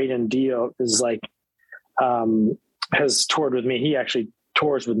 And Braden Dio is like, has toured with me. He actually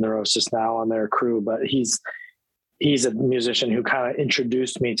tours with Neurosis now on their crew, but he's a musician who kind of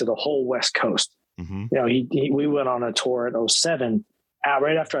introduced me to the whole West Coast. We went on a tour at 2007,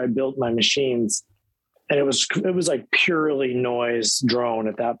 right after I built my machines, and it was like purely noise drone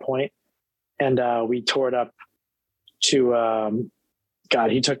at that point. And we toured up to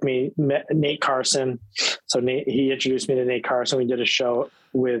he took me, Nate Carson. So he introduced me to Nate Carson. We did a show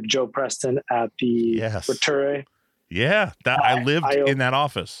with Joe Preston at the Rature. Yeah, I lived in that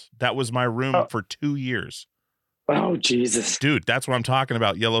office. That was my room for 2 years. Oh, Jesus. Dude, that's what I'm talking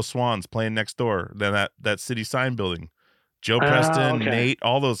about. Yellow Swans playing next door. Then that City Sign building. Joe Preston, Nate,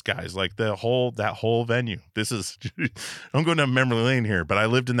 all those guys, like that whole venue. This is, I'm going down memory lane here, but I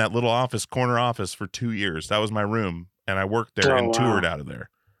lived in that little corner office for 2 years. That was my room, and I worked there and toured out of there.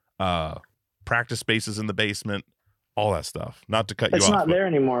 Practice spaces in the basement. All that stuff. Not to cut you off. It's not there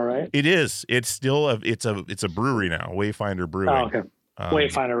anymore, right? It is. It's still it's a brewery now. Wayfinder Brewing. Oh, okay.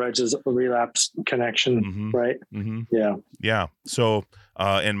 Wayfinder Reds is a Relapse connection, right? Yeah. So,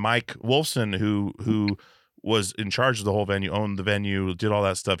 and Mike Wolfson, who was in charge of the whole venue, owned the venue, did all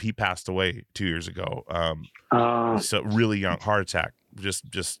that stuff. He passed away 2 years ago. So really young, heart attack, just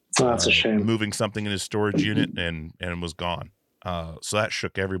that's a shame. moving something in his storage unit and was gone. So that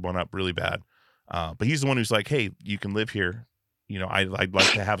shook everyone up really bad. But he's the one who's like, hey, you can live here. I'd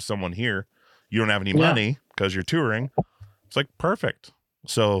like to have someone here. You don't have any money because you're touring. It's like, perfect.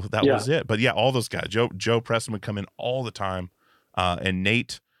 So that was it. But yeah, all those guys, Joe Preston would come in all the time. And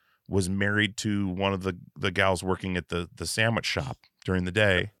Nate was married to one of the gals working at the sandwich shop during the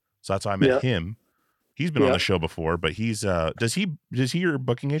day. So that's how I met him. He's been on the show before, but he's, does he your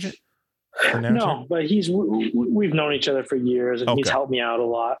booking agent? No, but we've known each other for years, and he's helped me out a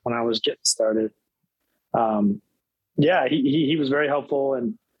lot when I was getting started. He was very helpful,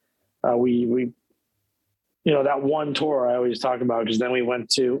 and we that one tour I always talk about, because then we went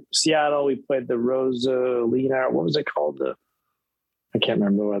to Seattle, we played the Rosalina, what was it called? I can't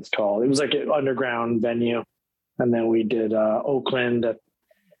remember what it's called. It was like an underground venue. And then we did Oakland at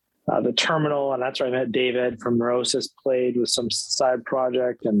the Terminal, and that's where I met David from Neurosis, played with some side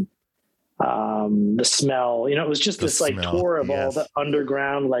project, and The Smell. It was just this like tour of all the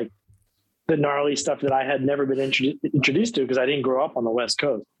underground, like the gnarly stuff that I had never been introduced to because I didn't grow up on the West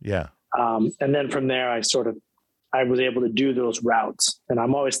Coast. Yeah. And then from there, I was able to do those routes, and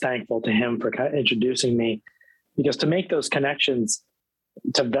I'm always thankful to him for kind of introducing me, because to make those connections,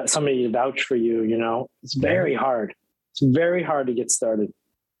 to somebody to vouch for you, it's very hard. It's very hard to get started.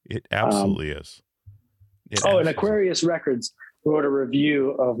 It absolutely is. And Aquarius Records wrote a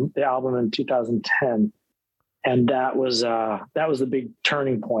review of the album in 2010. And that was the big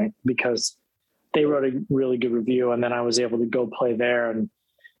turning point, because they wrote a really good review, and then I was able to go play there. And,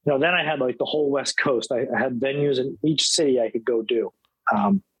 then I had like the whole West Coast. I had venues in each city I could go do.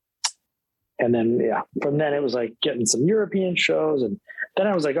 And then, from then it was like getting some European shows. And then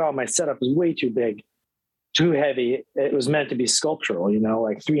I was like, oh, my setup is way too big, too heavy. It was meant to be sculptural,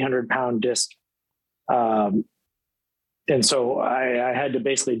 like 300-pound disc. And so I had to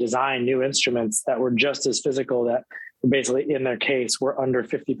basically design new instruments that were just as physical, that basically in their case were under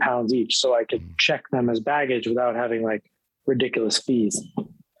 50 pounds each. So I could check them as baggage without having like ridiculous fees.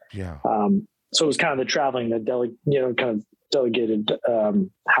 Yeah. So it was kind of the traveling that kind of delegated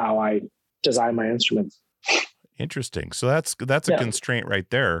how I design my instruments. Interesting. So that's a constraint right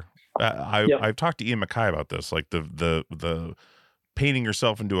there. I've talked to Ian Mackay about this, like the painting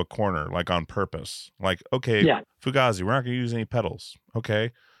yourself into a corner, like on purpose. Like, okay, Fugazi, we're not going to use any pedals.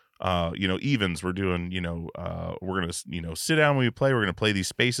 Okay. Evens, we're doing, we're going to, sit down when we play, we're going to play these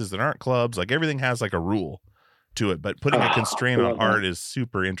spaces that aren't clubs. Like everything has like a rule to it, but putting a constraint on art is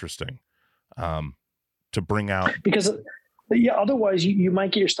super interesting to bring out. Because otherwise you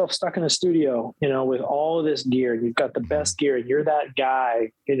might get yourself stuck in a studio, with all of this gear, and you've got the best gear, and you're that guy,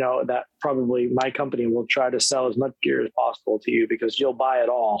 that probably my company will try to sell as much gear as possible to you because you'll buy it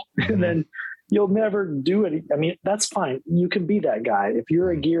all. And then you'll never do it. I mean, that's fine. You can be that guy. If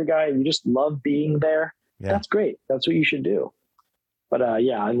you're a gear guy and you just love being there, that's great. That's what you should do. But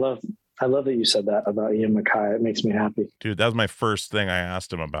I love that you said that about Ian Mackay. It makes me happy. Dude, that was my first thing I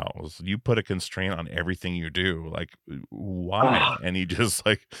asked him about, was you put a constraint on everything you do. Like, why? And he just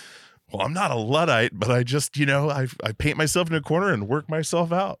like, well, I'm not a Luddite, but I just, I paint myself in a corner and work my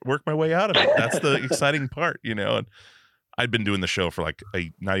way out of it. That's the exciting part, and I'd been doing the show for like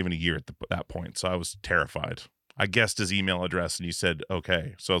not even a year at that point. So I was terrified. I guessed his email address and he said,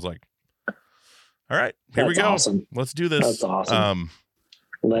 okay. So I was like, all right, here we go. Awesome. Let's do this. That's awesome.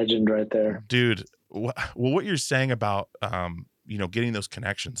 Legend right there, dude. Well, what you're saying about getting those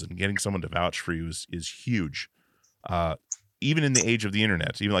connections and getting someone to vouch for you is huge. Even in the age of the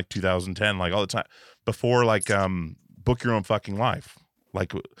internet, even like 2010, like all the time before, like Book Your Own Fucking Life,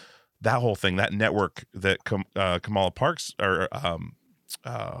 like that whole thing, that network that Kamala Parks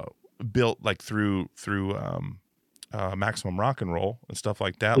built, like through Maximum Rock and Roll and stuff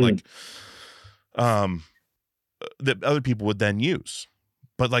like that, like that other people would then use.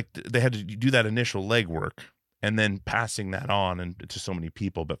 But like they had to do that initial legwork and then passing that on and to so many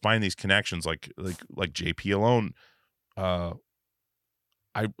people. But finding these connections, like JP alone,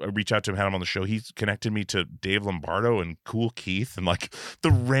 I reached out to him, had him on the show. He's connected me to Dave Lombardo and Cool Keith, and like the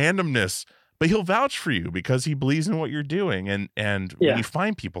randomness. But he'll vouch for you because he believes in what you're doing. And when you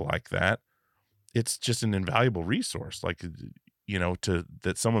find people like that, it's just an invaluable resource. Like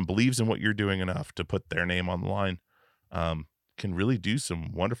that someone believes in what you're doing enough to put their name on the line. Can really do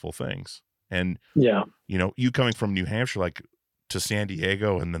some wonderful things. And you coming from New Hampshire, like to San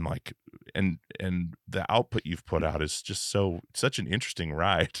Diego, and then like and the output you've put out is just such an interesting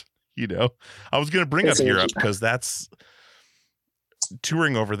ride. You know, I was going to bring up Europe because that's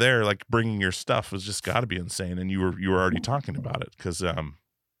touring over there, like bringing your stuff was just got to be insane. And you were already talking about it because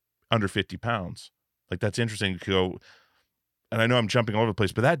under 50 pounds, like that's interesting to go. And I know I'm jumping all over the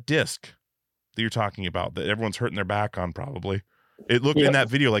place, but that disc that you're talking about that everyone's hurting their back on, probably it looked in that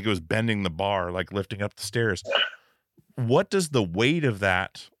video like it was bending the bar, like lifting up the stairs. What does the weight of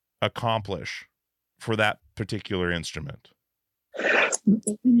that accomplish for that particular instrument?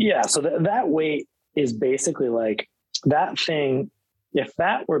 Yeah, so that weight is basically like that thing. If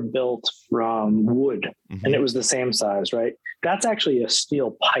that were built from wood and it was the same size, right? That's actually a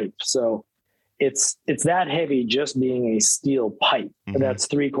steel pipe. So it's that heavy just being a steel pipe. That's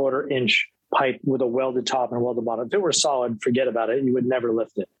 3/4 inch pipe with a welded top and a welded bottom. If it were solid, forget about it. You would never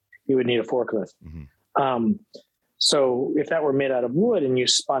lift it. You would need a forklift. So if that were made out of wood and you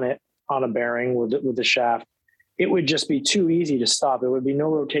spun it on a bearing with the shaft, it would just be too easy to stop. There would be no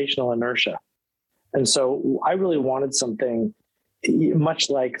rotational inertia. And so I really wanted something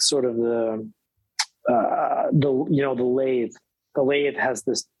much like sort of the lathe. The lathe has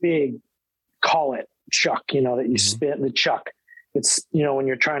this big collet chuck, that you spin the chuck. It's, when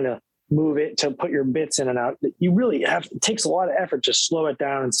you're trying to move it to put your bits in and out, you really it takes a lot of effort to slow it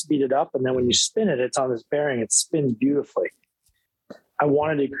down and speed it up. And then when you spin it, it's on this bearing, it spins beautifully. I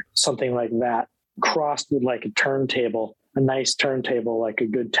wanted something like that crossed with like a turntable, a nice turntable, like a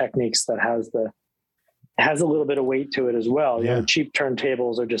good Technics that has a little bit of weight to it as well. Cheap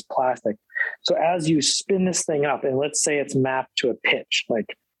turntables are just plastic. So as you spin this thing up, and let's say it's mapped to a pitch,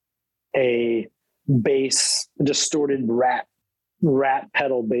 like a bass, distorted rat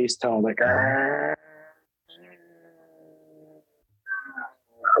pedal bass tone, like,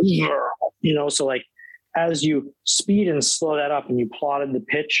 so like as you speed and slow that up and you plotted the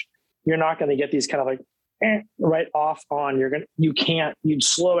pitch, you're not going to get these kind of like right off on. You'd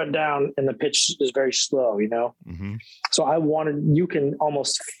slow it down and the pitch is very slow, So you can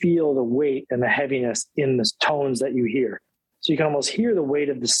almost feel the weight and the heaviness in the tones that you hear. So you can almost hear the weight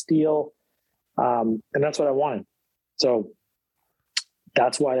of the steel. And that's what I wanted. So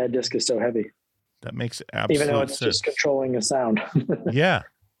that's why that disc is so heavy. That makes absolute sense. Even though it's just controlling a sound. Yeah.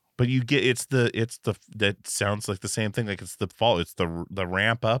 But you get that sounds like the same thing. Like it's the fall, it's the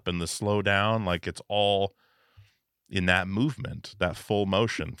ramp up and the slow down. Like it's all in that movement, that full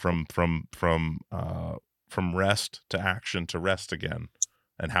motion from rest to action to rest again,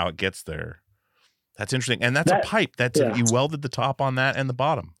 and how it gets there. That's interesting. And that's a pipe. You welded the top on that and the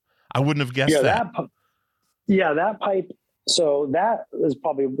bottom. I wouldn't have guessed that. That pipe. So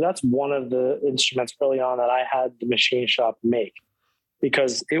that's one of the instruments early on that I had the machine shop make.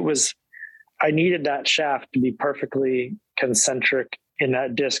 Because I needed that shaft to be perfectly concentric in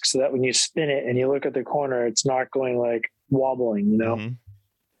that disc so that when you spin it and you look at the corner, it's not going like wobbling,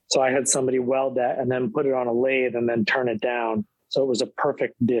 So I had somebody weld that and then put it on a lathe and then turn it down. So it was a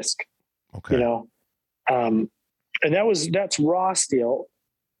perfect disc, and that's raw steel.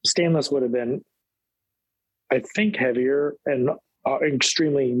 Stainless would have been, I think, heavier and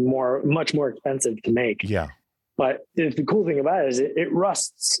much more expensive to make. Yeah. But the cool thing about it is it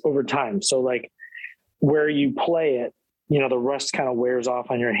rusts over time. So like where you play it, the rust kind of wears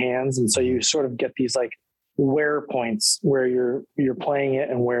off on your hands. And so you sort of get these like wear points where you're playing it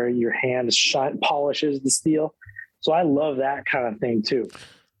and where your hand polishes the steel. So I love that kind of thing too.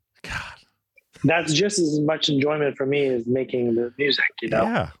 God. That's just as much enjoyment for me as making the music,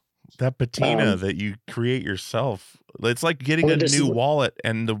 Yeah. That patina that you create yourself. It's like getting a new wallet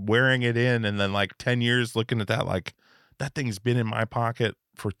and wearing it in, and then like 10 years looking at that, like that thing's been in my pocket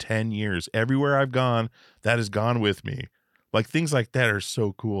for 10 years. Everywhere I've gone, that has gone with me. Like things like that are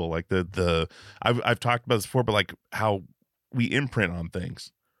so cool. Like I've talked about this before, but like how we imprint on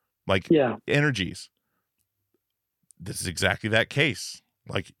things, like energies. This is exactly that case.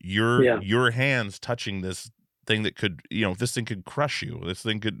 Like your hands touching this thing that could, this thing could crush you. This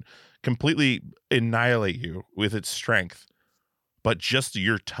thing could completely annihilate you with its strength. But just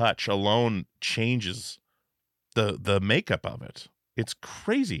your touch alone changes the makeup of it. It's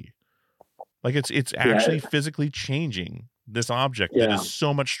crazy. Like it's actually physically changing this object that is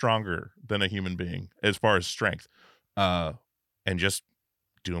so much stronger than a human being as far as strength. And just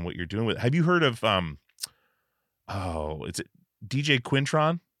doing what you're doing with it. Have you heard of is it DJ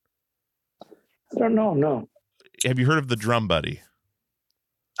Quintron? I don't know. No. Have you heard of the Drum Buddy?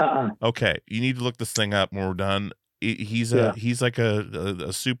 Okay, you need to look this thing up when we're done. He's like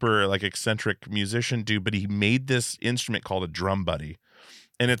a super like eccentric musician dude, but he made this instrument called a Drum Buddy,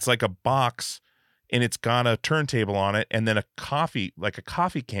 and it's like a box and it's got a turntable on it and then a coffee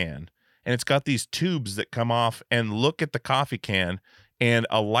can. And it's got these tubes that come off and look at the coffee can, and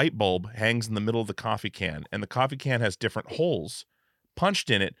a light bulb hangs in the middle of the coffee can. And the coffee can has different holes punched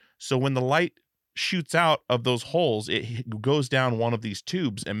in it. So when the light shoots out of those holes, it goes down one of these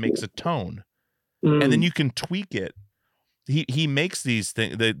tubes and makes a tone. And then you can tweak it. He makes these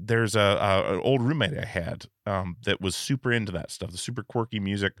things. There's an old roommate I had that was super into that stuff, the super quirky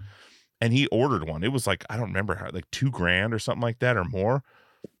music. And he ordered one. It was like, I don't remember how, like $2,000 or something like that or more.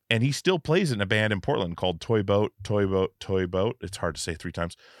 And he still plays in a band in Portland called Toy Boat. It's hard to say 3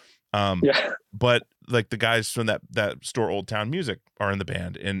 times. But like the guys from that store, Old Town Music, are in the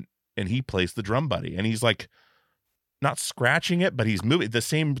band, and he plays the drum buddy, and he's like not scratching it, but he's moving the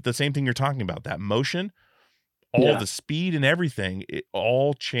same thing you're talking about. That motion, all the speed and everything, it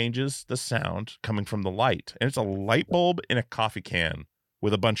all changes the sound coming from the light. And it's a light bulb in a coffee can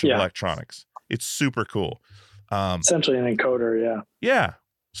with a bunch of electronics. It's super cool. Essentially an encoder. Yeah.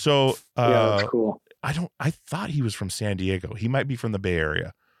 So that's cool. I thought he was from San Diego. He might be from the Bay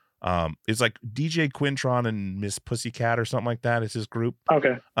Area. It's like DJ Quintron and Miss Pussycat or something like that is his group.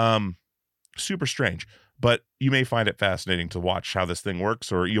 Okay. Super strange, but you may find it fascinating to watch how this thing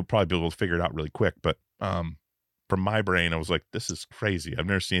works, or you'll probably be able to figure it out really quick. But from my brain, I was like, this is crazy. I've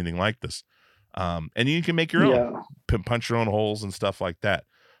never seen anything like this. And you can make your own, punch your own holes and stuff like that.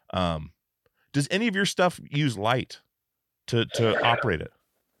 Does any of your stuff use light to operate it?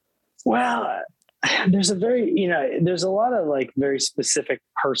 Well, there's a lot of like very specific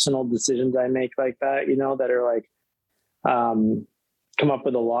personal decisions I make like that, that are like, come up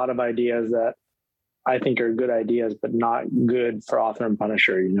with a lot of ideas that I think are good ideas, but not good for Author and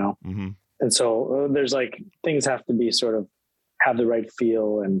Punisher, Mm-hmm. And so there's like, things have to be sort of have the right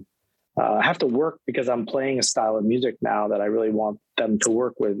feel and have to work, because I'm playing a style of music now that I really want them to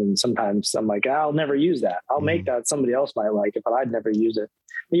work with. And sometimes I'm like, I'll never use that. I'll make that. Somebody else might like it, but I'd never use it.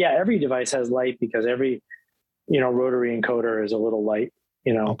 But yeah, every device has light, because every, rotary encoder is a little light,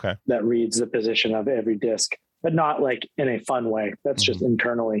 that reads the position of every disc, but not like in a fun way. That's just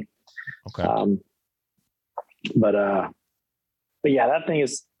internally. Okay. But yeah, that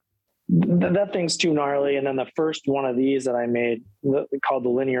thing's too gnarly. And then the first one of these that I made, called the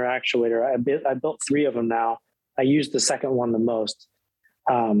linear actuator, I built 3 of them now. I used the second one the most.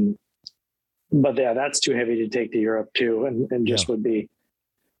 But yeah, that's too heavy to take to Europe too. And just would be,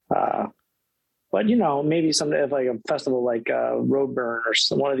 but maybe someday if like a festival like Roadburn or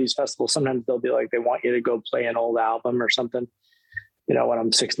one of these festivals, sometimes they'll be like, they want you to go play an old album or something, when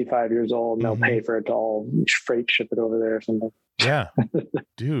I'm 65 years old, and they'll pay for it to all freight ship it over there or something. Yeah,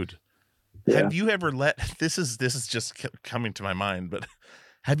 dude. Yeah. Have you ever this is just coming to my mind, but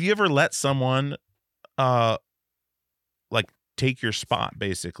have you ever let someone like take your spot,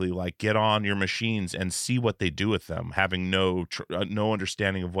 basically, like get on your machines and see what they do with them, having no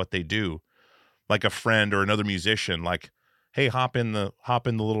understanding of what they do, like a friend or another musician, like, hey, hop in the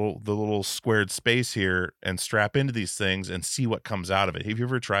little squared space here and strap into these things and see what comes out of it. Have you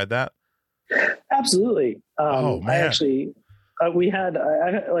ever tried that? Absolutely. Oh man. I actually I had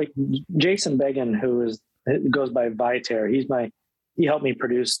like Jason Began, who goes by Viter. He helped me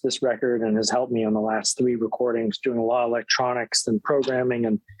produce this record and has helped me on the last 3 recordings, doing a lot of electronics and programming.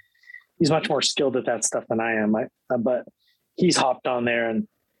 And he's much more skilled at that stuff than I am. But he's hopped on there and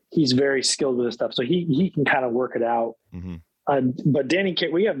he's very skilled with this stuff. So he can kind of work it out. Mm-hmm. But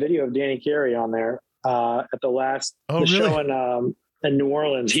we have video of Danny Carey on there at the last show in New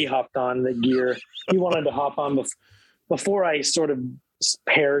Orleans. He hopped on the gear. He wanted to hop on before I sort of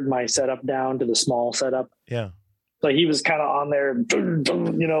pared my setup down to the small setup. Yeah. So he was kind of on there,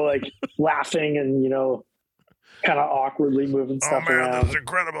 like laughing and, kind of awkwardly moving stuff around. This is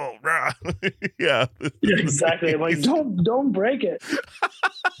incredible. Yeah. Yeah, exactly. I'm like, don't break it.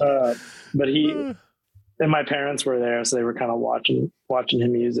 But he and my parents were there, so they were kind of watching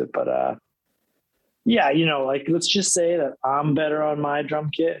him use it. But yeah, like let's just say that I'm better on my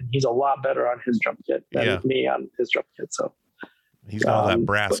drum kit, and he's a lot better on his drum kit than me on his drum kit. So he's got all that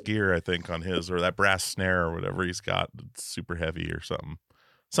brass gear, I think, on his, or that brass snare or whatever he's got. It's super heavy or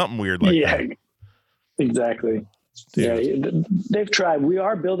something weird like that. Exactly. Dude. Yeah, they've tried. We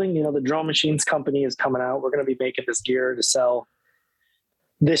are building, the Drum Machines company is coming out. We're going to be making this gear to sell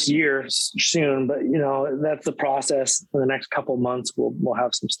this year soon, but that's the process. In the next couple of months, we'll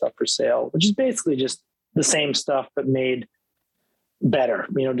have some stuff for sale, which is basically just the same stuff, but made better,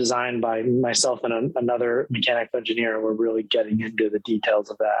 designed by myself and another mechanical engineer. We're really getting into the details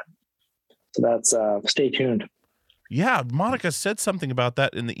of that. So that's, stay tuned. Yeah. Monica said something about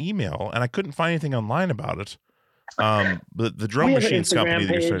that in the email, and I couldn't find anything online about it. The Drum Machines company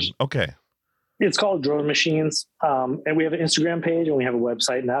that you're saying. Okay. It's called Drone Machines. And we have an Instagram page and we have a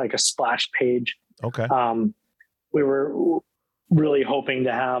website now, like a splash page. Okay. We were really hoping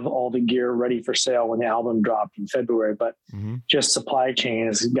to have all the gear ready for sale when the album dropped in February, but just supply chain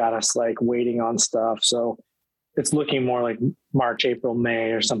has got us like waiting on stuff. So it's looking more like March, April,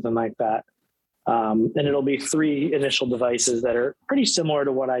 May or something like that. And it'll be 3 initial devices that are pretty similar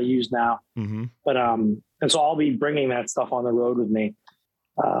to what I use now. But, and so I'll be bringing that stuff on the road with me.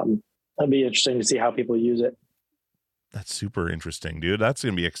 It'll be interesting to see how people use it. That's super interesting, dude. That's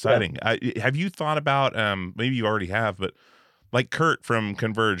going to be exciting. Yeah. Have you thought about, maybe you already have, but like Kurt from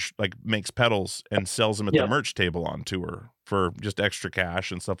Converge, like makes pedals and sells them at the merch table on tour for just extra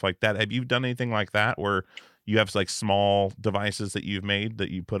cash and stuff like that. Have you done anything like that where you have like small devices that you've made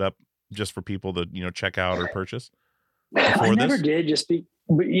that you put up just for people to, check out or purchase? I never did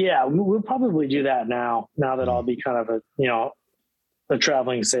but yeah, we'll probably do that now that I'll be kind of a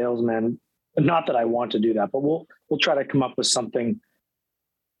traveling salesman. Not that I want to do that, but we'll try to come up with something,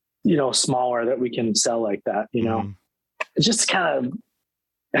 smaller that we can sell like that, It's just kind of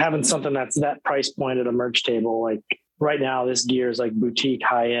having something that's that price point at a merch table. Like right now, this gear is like boutique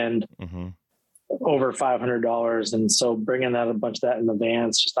high end, over $500. And so bringing a bunch of that in the van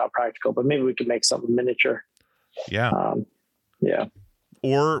is just not practical, but maybe we could make something miniature. Yeah. Yeah.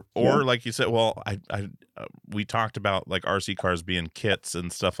 Or like you said, well, we talked about like RC cars being kits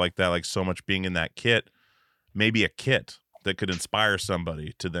and stuff like that, like so much being in that kit, maybe a kit that could inspire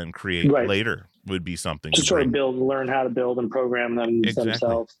somebody to then create later would be something to sort of learn how to build and program them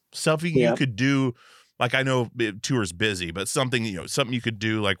themselves. Something you could do. Like I know tour's busy, but something you could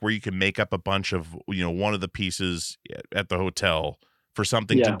do like where you can make up a bunch of, one of the pieces at the hotel for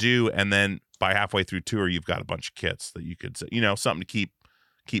something to do. And then by halfway through tour, you've got a bunch of kits that you could, something to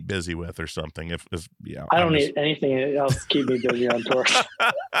keep busy with or something. I don't need anything else to keep me busy on tour.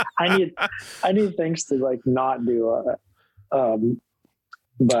 I need things to like not do.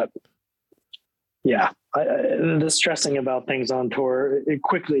 But yeah, the stressing about things on tour, it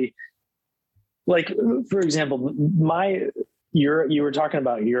quickly, like, for example, you were talking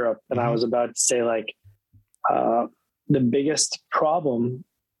about Europe and I was about to say like, the biggest problem,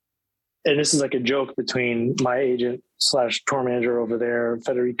 and this is like a joke between my agent / tour manager over there,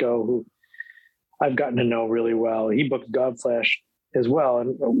 Federico, who I've gotten to know really well. He booked Godflesh as well.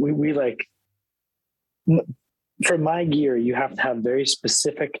 And we like, for my gear, you have to have very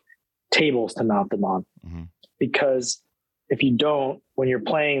specific tables to mount them on because if you don't, when you're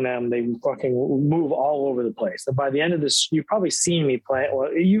playing them, they fucking move all over the place. And by the end of this, you've probably seen me play. Well,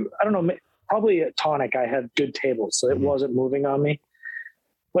 I don't know, probably at Tonic, I had good tables, so it wasn't moving on me.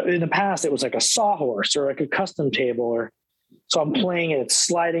 But in the past, it was like a sawhorse or like a custom table, so I'm playing and it's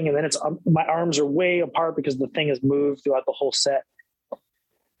sliding, and then my arms are way apart because the thing has moved throughout the whole set.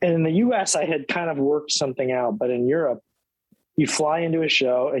 And in the US, I had kind of worked something out, but in Europe, you fly into a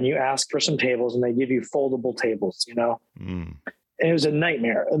show and you ask for some tables, and they give you foldable tables, And it was a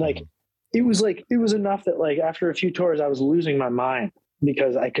nightmare. And it was enough that like after a few tours, I was losing my mind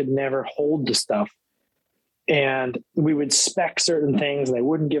because I could never hold the stuff. And we would spec certain things and they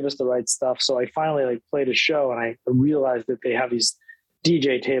wouldn't give us the right stuff. So I finally played a show and I realized that they have these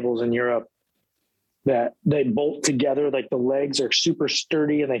DJ tables in Europe that they bolt together. Like the legs are super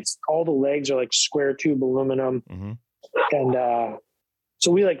sturdy and all the legs are like square tube aluminum. And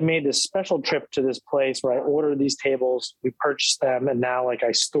so we made this special trip to this place where I ordered these tables, we purchased them, and now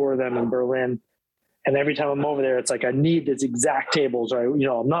I store them in Berlin. And every time I'm over there, it's like, I need these exact tables, or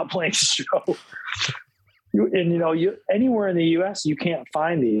I'm not playing the show. Anywhere in the US, you can't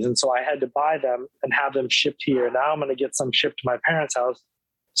find these. And so I had to buy them and have them shipped here. Now I'm going to get some shipped to my parents' house.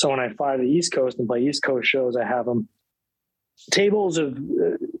 So when I fly to the East Coast and play East Coast shows, I have them. Tables of,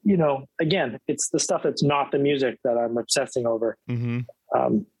 again, it's the stuff that's not the music that I'm obsessing over.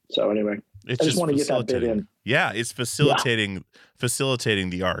 So anyway, I just want to get that bit in. Yeah, it's facilitating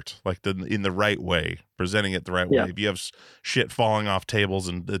the art, in the right way, presenting it the right way. If you have shit falling off tables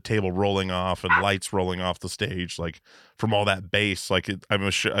and the table rolling off and lights rolling off the stage, from all that bass, I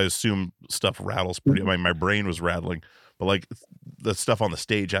assume stuff rattles pretty. My brain was rattling, but the stuff on the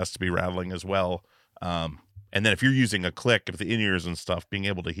stage has to be rattling as well. And then if you're using a click, if the in-ears and stuff, being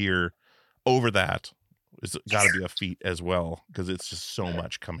able to hear over that is got to be a feat as well, because it's just so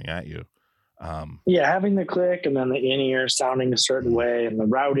much coming at you. Having the click and then the in-ear sounding a certain way and the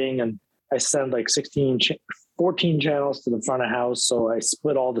routing, and I send 14 channels to the front of house. So I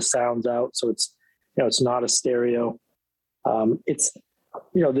split all the sounds out. So it's, it's not a stereo. It's,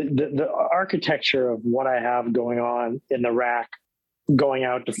 the architecture of what I have going on in the rack going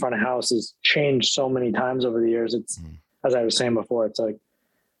out to front of house has changed so many times over the years. It's, as I was saying before, it's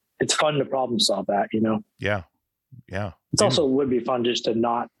it's fun to problem solve that, you know? Yeah. It's also would be fun just to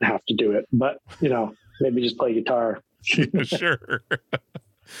not have to do it, but you know, maybe just play guitar. Sure.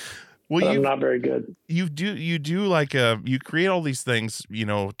 Well, I'm not very good. You do like you create all these things, you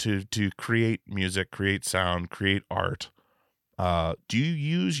know, to create music, create sound, create art. Do you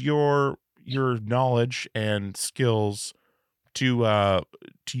use your knowledge and skills to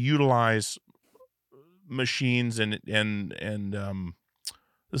utilize machines and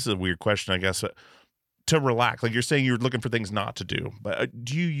this is a weird question, I guess, to relax? Like you're saying you're looking for things not to do, but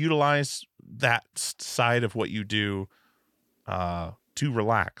do you utilize that side of what you do to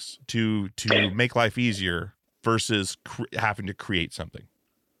relax, to make life easier versus having to create something?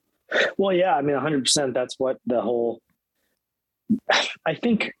 Well, yeah, I mean, 100%. That's what the whole, I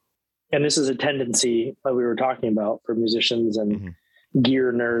think, and this is a tendency that we were talking about for musicians and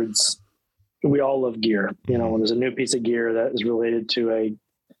gear nerds. We all love gear. You know, when there's a new piece of gear that is related to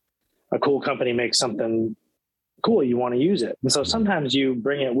a cool company makes something cool, you want to use it. And so sometimes you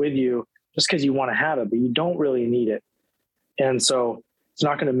bring it with you just because you want to have it, but you don't really need it. And so it's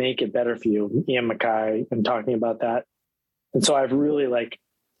not going to make it better for you. Ian Mackay, I'm talking about that. And so I've really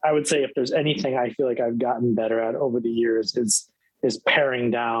I would say if there's anything I feel like I've gotten better at over the years is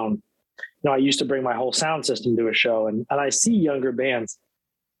paring down. You know, I used to bring my whole sound system to a show and I see younger bands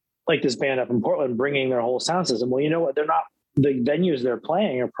like this band up in Portland bringing their whole sound system. Well, you know what? They're not, the venues they're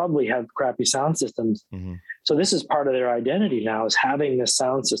playing or probably have crappy sound systems. So this is part of their identity now, is having this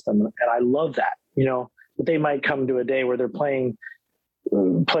sound system. And I love that, you know, but they might come to a day where they're playing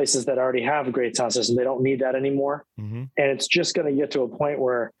places that already have a great sound system. They don't need that anymore. And it's just going to get to a point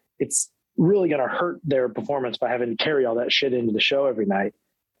where it's really going to hurt their performance by having to carry all that shit into the show every night.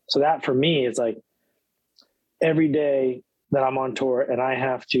 So that for me is like every day that I'm on tour and I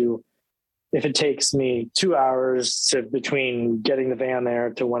have to, if it takes me 2 hours to between getting the van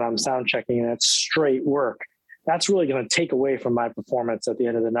there to when I'm sound checking and it's straight work, that's really going to take away from my performance at the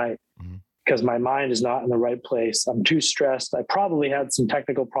end of the night because my mind is not in the right place. I'm too stressed. I probably had some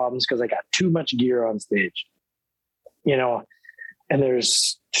technical problems because I got too much gear on stage, you know, and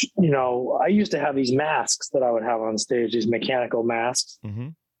there's, you know, I used to have these masks that I would have on stage, these mechanical masks.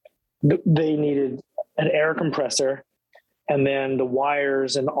 They needed an air compressor and then the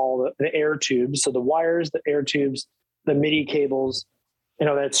wires and all the air tubes. So the wires, the air tubes, the MIDI cables, you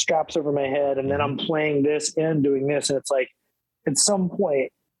know, that straps over my head. And then I'm playing this and doing this. And it's like, at some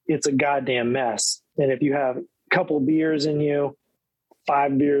point, it's a goddamn mess. And if you have a couple beers in you,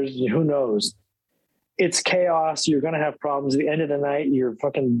 5 beers, who knows? It's chaos. You're going to have problems. At the end of the night, you're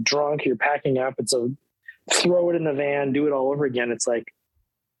fucking drunk. You're packing up. It's a throw it in the van, do it all over again. It's like,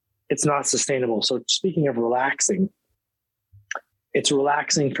 it's not sustainable. So speaking of relaxing, it's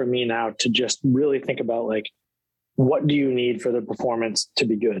relaxing for me now to just really think about like, what do you need for the performance to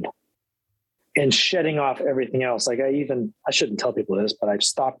be good? And shedding off everything else. Like I shouldn't tell people this, but I've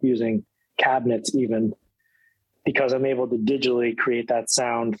stopped using cabinets even because I'm able to digitally create that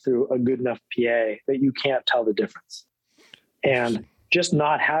sound through a good enough PA that you can't tell the difference. And just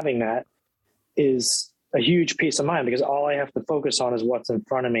not having that is a huge peace of mind because all I have to focus on is what's in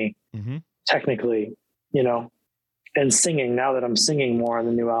front of me technically, you know, and singing now that I'm singing more on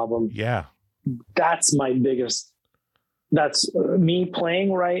the new album. Yeah. That's my biggest, that's me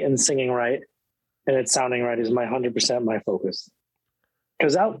playing right and singing right. And it's sounding right is my 100% my focus.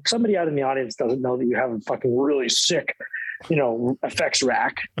 Because somebody out in the audience doesn't know that you have a fucking really sick, you know, effects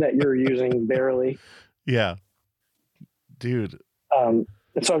rack that you're using barely. Yeah. Dude. And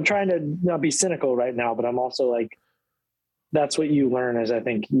so I'm trying to not be cynical right now, but I'm also like, that's what you learn as I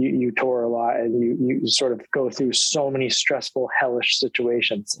think you tour a lot and you sort of go through so many stressful, hellish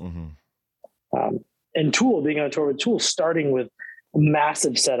situations. And Tool, being on a tour with Tool, starting with a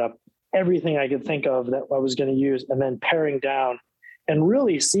massive setup, everything I could think of that I was going to use, and then paring down and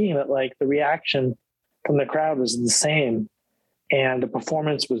really seeing that like the reaction from the crowd was the same. And the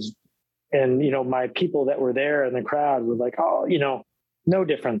performance was, and, you know, my people that were there in the crowd were like, oh, you know, no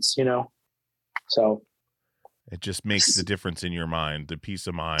difference, you know? So it just makes the difference in your mind, the peace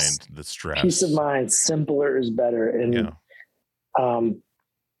of mind, the stress. Peace of mind, simpler is better. And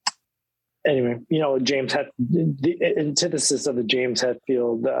anyway, you know, the antithesis of the James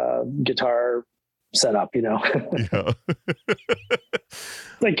Hetfield guitar setup, you know.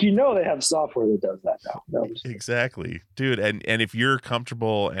 Like, you know, they have software that does that now. No, exactly, dude. And if you're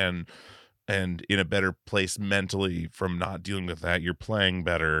comfortable and in a better place mentally from not dealing with that, you're playing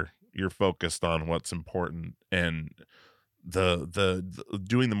better. You're focused on what's important, and the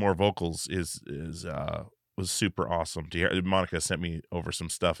doing the more vocals was super awesome to hear. Monica sent me over some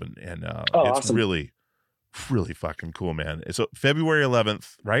stuff, and it's awesome. Really really fucking cool, man. So February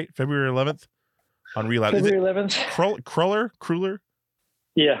 11th, right? February 11th on Relapse. February 11th. Cruller?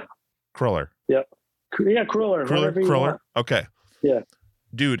 Yeah. Cruller. Yep. Yeah, Cruller. Cruller. Okay. Yeah.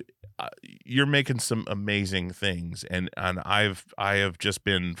 Dude, you're making some amazing things, and I have just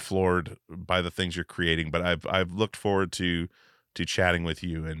been floored by the things you're creating. But I've looked forward to chatting with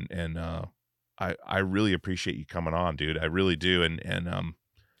you, and I really appreciate you coming on, dude. I really do, and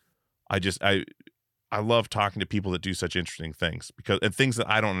I love talking to people that do such interesting things and things that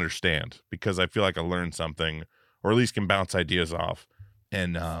I don't understand, because I feel like I learned something, or at least can bounce ideas off,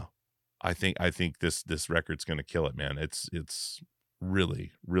 and I think this record's gonna kill it, man. It's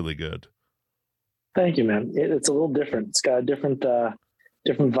really, really good. Thank you, man. It's a little different. It's got a different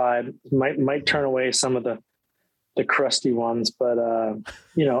vibe. Might turn away some of the crusty ones, but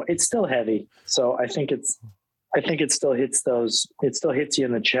it's still heavy. So I think it still hits you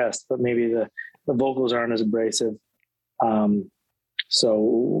in the chest, but maybe the vocals aren't as abrasive.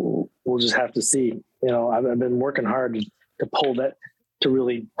 So we'll just have to see. I've been working hard to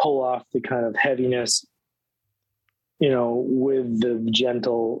really pull off the kind of heaviness, with the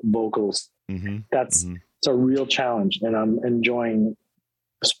gentle vocals. Mm-hmm. It's a real challenge, and I'm enjoying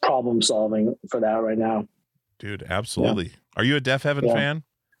this problem solving for that right now. Dude, absolutely. Yeah. Are you a Def Heaven fan?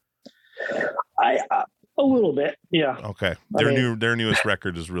 I a little bit, yeah. Okay, their newest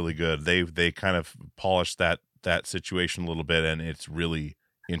record is really good. They kind of polished that situation a little bit, and it's really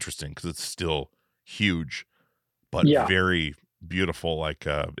interesting because it's still huge, but very beautiful. Like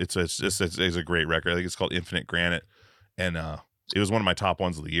it's a great record. I think it's called Infinite Granite, and it was one of my top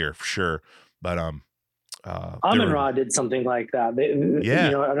ones of the year for sure. But Amon-Ra did something like that. I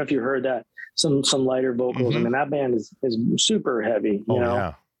don't know if you heard that. Some lighter vocals. Mm-hmm. I mean, that band is super heavy.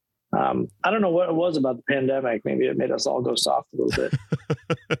 Yeah. I don't know what it was about the pandemic. Maybe it made us all go soft a little bit.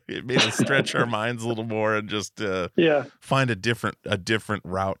 It made us stretch our minds a little more and just find a different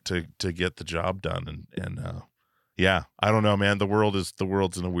route to get the job done. And I don't know, man. The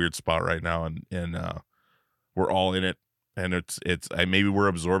world's in a weird spot right now, and we're all in it, and it's maybe we're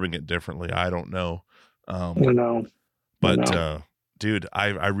absorbing it differently. I don't know. Dude,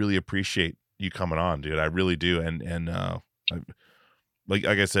 I really appreciate you coming on, dude. I really do, and like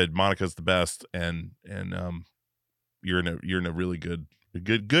I said, Monica's the best, and you're in a really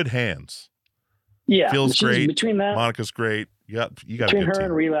good hands. Yeah, feels great. Between that, Monica's great. You got between her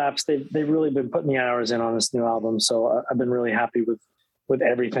and Relapse, they've really been putting the hours in on this new album. So I've been really happy with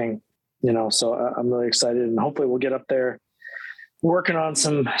everything, So I'm really excited, and hopefully we'll get up there. Working on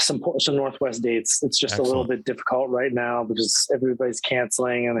some Northwest dates. It's just a little bit difficult right now because everybody's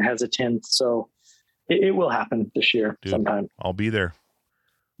canceling and hesitant. So it will happen this year, dude, sometime. I'll be there.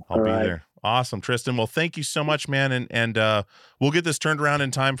 I'll be there. Awesome, Tristan. Well, thank you so much, man. And we'll get this turned around in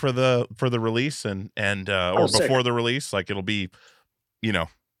time for the release and or before the release. Like it'll be,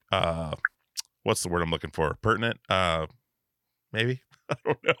 what's the word I'm looking for? Pertinent? Maybe. I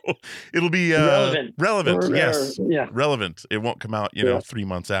don't know. It'll be relevant. Yes. Yeah. Relevant. It won't come out, 3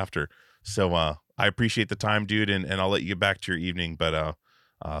 months after. So I appreciate the time, dude, and I'll let you get back to your evening. But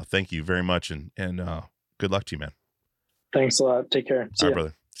thank you very much, and good luck to you, man. Thanks a lot. Take care. See ya,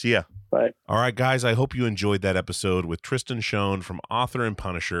 brother. See ya. Bye. All right, guys. I hope you enjoyed that episode with Tristan Shone from Author and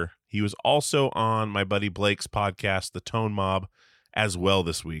Punisher. He was also on my buddy Blake's podcast, The Tone Mob, as well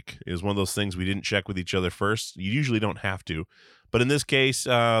this week. It was one of those things we didn't check with each other first. You usually don't have to. But in this case,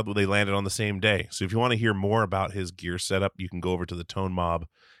 they landed on the same day. So if you want to hear more about his gear setup, you can go over to the Tone Mob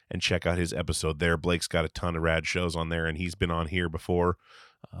and check out his episode there. Blake's got a ton of rad shows on there, and he's been on here before,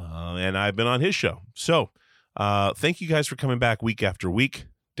 and I've been on his show. So thank you guys for coming back week after week.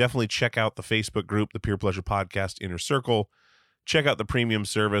 Definitely check out the Facebook group, the Peer Pleasure Podcast Inner Circle. Check out the premium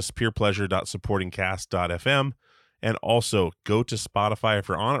service, peerpleasure.supportingcast.fm. And also go to Spotify. If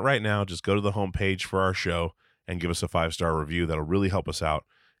you're on it right now, just go to the homepage for our show and give us a 5-star review. That'll really help us out.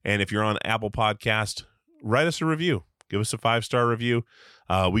 And if you're on Apple Podcast, write us a review. Give us a 5-star review.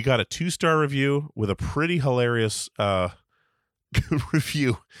 We got a 2-star review with a pretty hilarious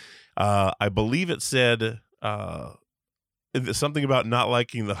review. I believe it said something about not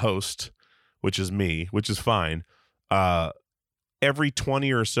liking the host, which is me, which is fine. Every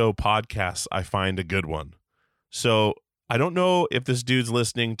 20 or so podcasts, I find a good one. So I don't know if this dude's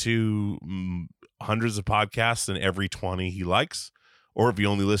listening to hundreds of podcasts and every 20 he likes, or if you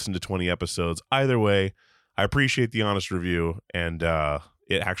only listen to 20 episodes. Either way, I appreciate the honest review, and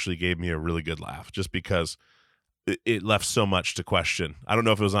it actually gave me a really good laugh just because it left so much to question. I don't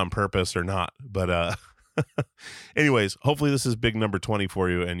know if it was on purpose or not, but anyways, hopefully this is big number 20 for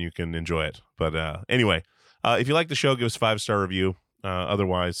you and you can enjoy it. But anyway, if you like the show, give us a 5-star review.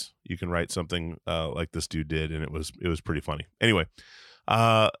 Otherwise, you can write something like this dude did, and it was pretty funny. Anyway,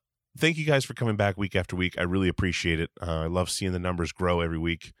 thank you guys for coming back week after week. I really appreciate it. I love seeing the numbers grow every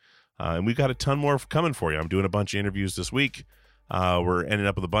week. And we've got a ton more coming for you. I'm doing a bunch of interviews this week. We're ending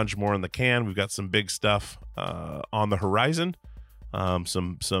up with a bunch more in the can. We've got some big stuff on the horizon.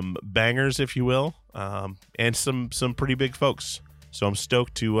 Some bangers, if you will, and some pretty big folks. So I'm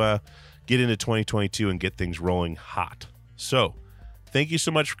stoked to get into 2022 and get things rolling hot. So thank you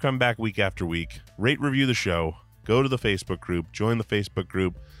so much for coming back week after week. Rate, review the show. Go to the Facebook group. Join the Facebook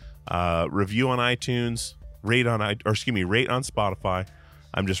group. Review on iTunes. Rate on Spotify.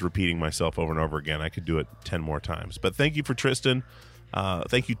 I'm just repeating myself over and over again. I could do it 10 more times. But thank you for Tristan.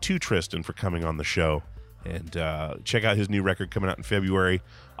 Thank you to Tristan for coming on the show. And check out his new record coming out in February,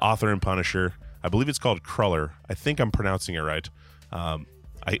 Author and Punisher. I believe it's called Cruller. I think I'm pronouncing it right. I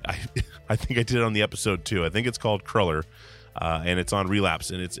think I did it on the episode too. I think it's called Cruller, and it's on Relapse,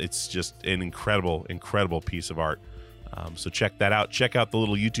 and it's just an incredible piece of art. So check that out. Check out the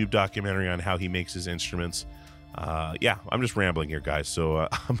little YouTube documentary on how he makes his instruments. I'm just rambling here, guys. So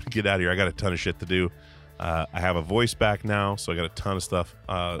I'm gonna get out of here. I got a ton of shit to do. I have a voice back now, so I got a ton of stuff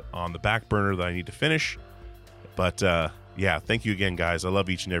on the back burner that I need to finish. But thank you again, guys. I love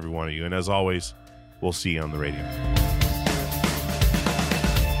each and every one of you. And as always, we'll see you on the radio.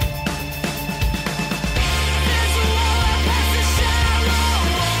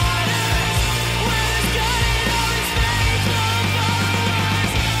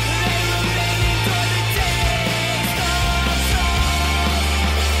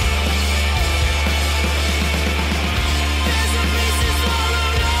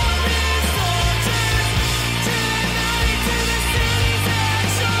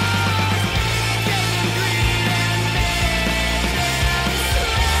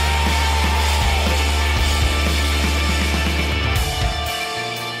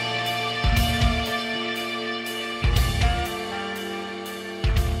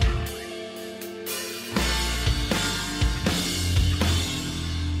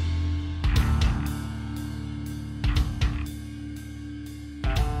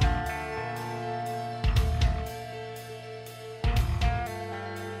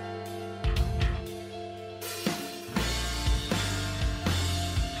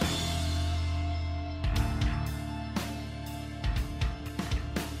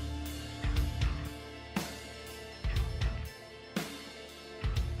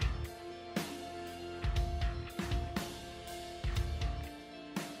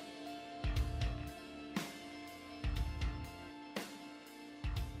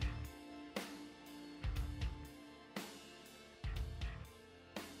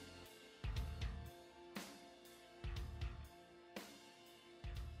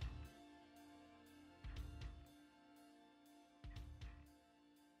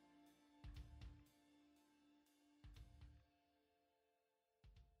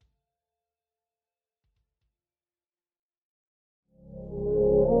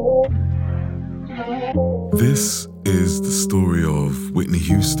 This is the story of Whitney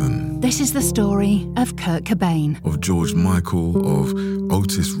Houston. This is the story of Kurt Cobain. Of George Michael, of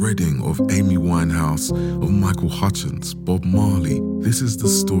Otis Redding, of Amy Winehouse, of Michael Hutchence, Bob Marley. This is the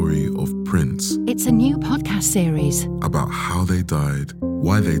story of Prince. It's a new podcast series about how they died,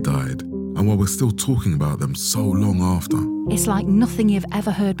 why they died, and why we're still talking about them so long after. It's like nothing you've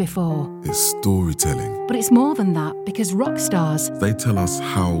ever heard before. It's storytelling. But it's more than that, because rock stars, they tell us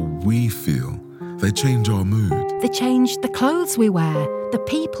how we feel. They change our mood. They change the clothes we wear, the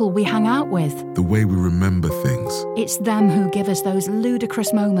people we hang out with, the way we remember things. It's them who give us those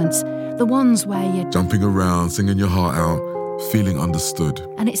ludicrous moments, the ones where you're jumping around, singing your heart out, feeling understood.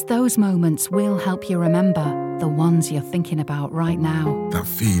 And it's those moments we'll help you remember, the ones you're thinking about right now. That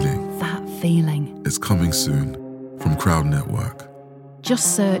feeling. That feeling. It's coming soon from Crowd Network.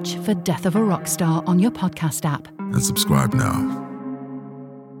 Just search for Death of a Rock Star on your podcast app. And subscribe now.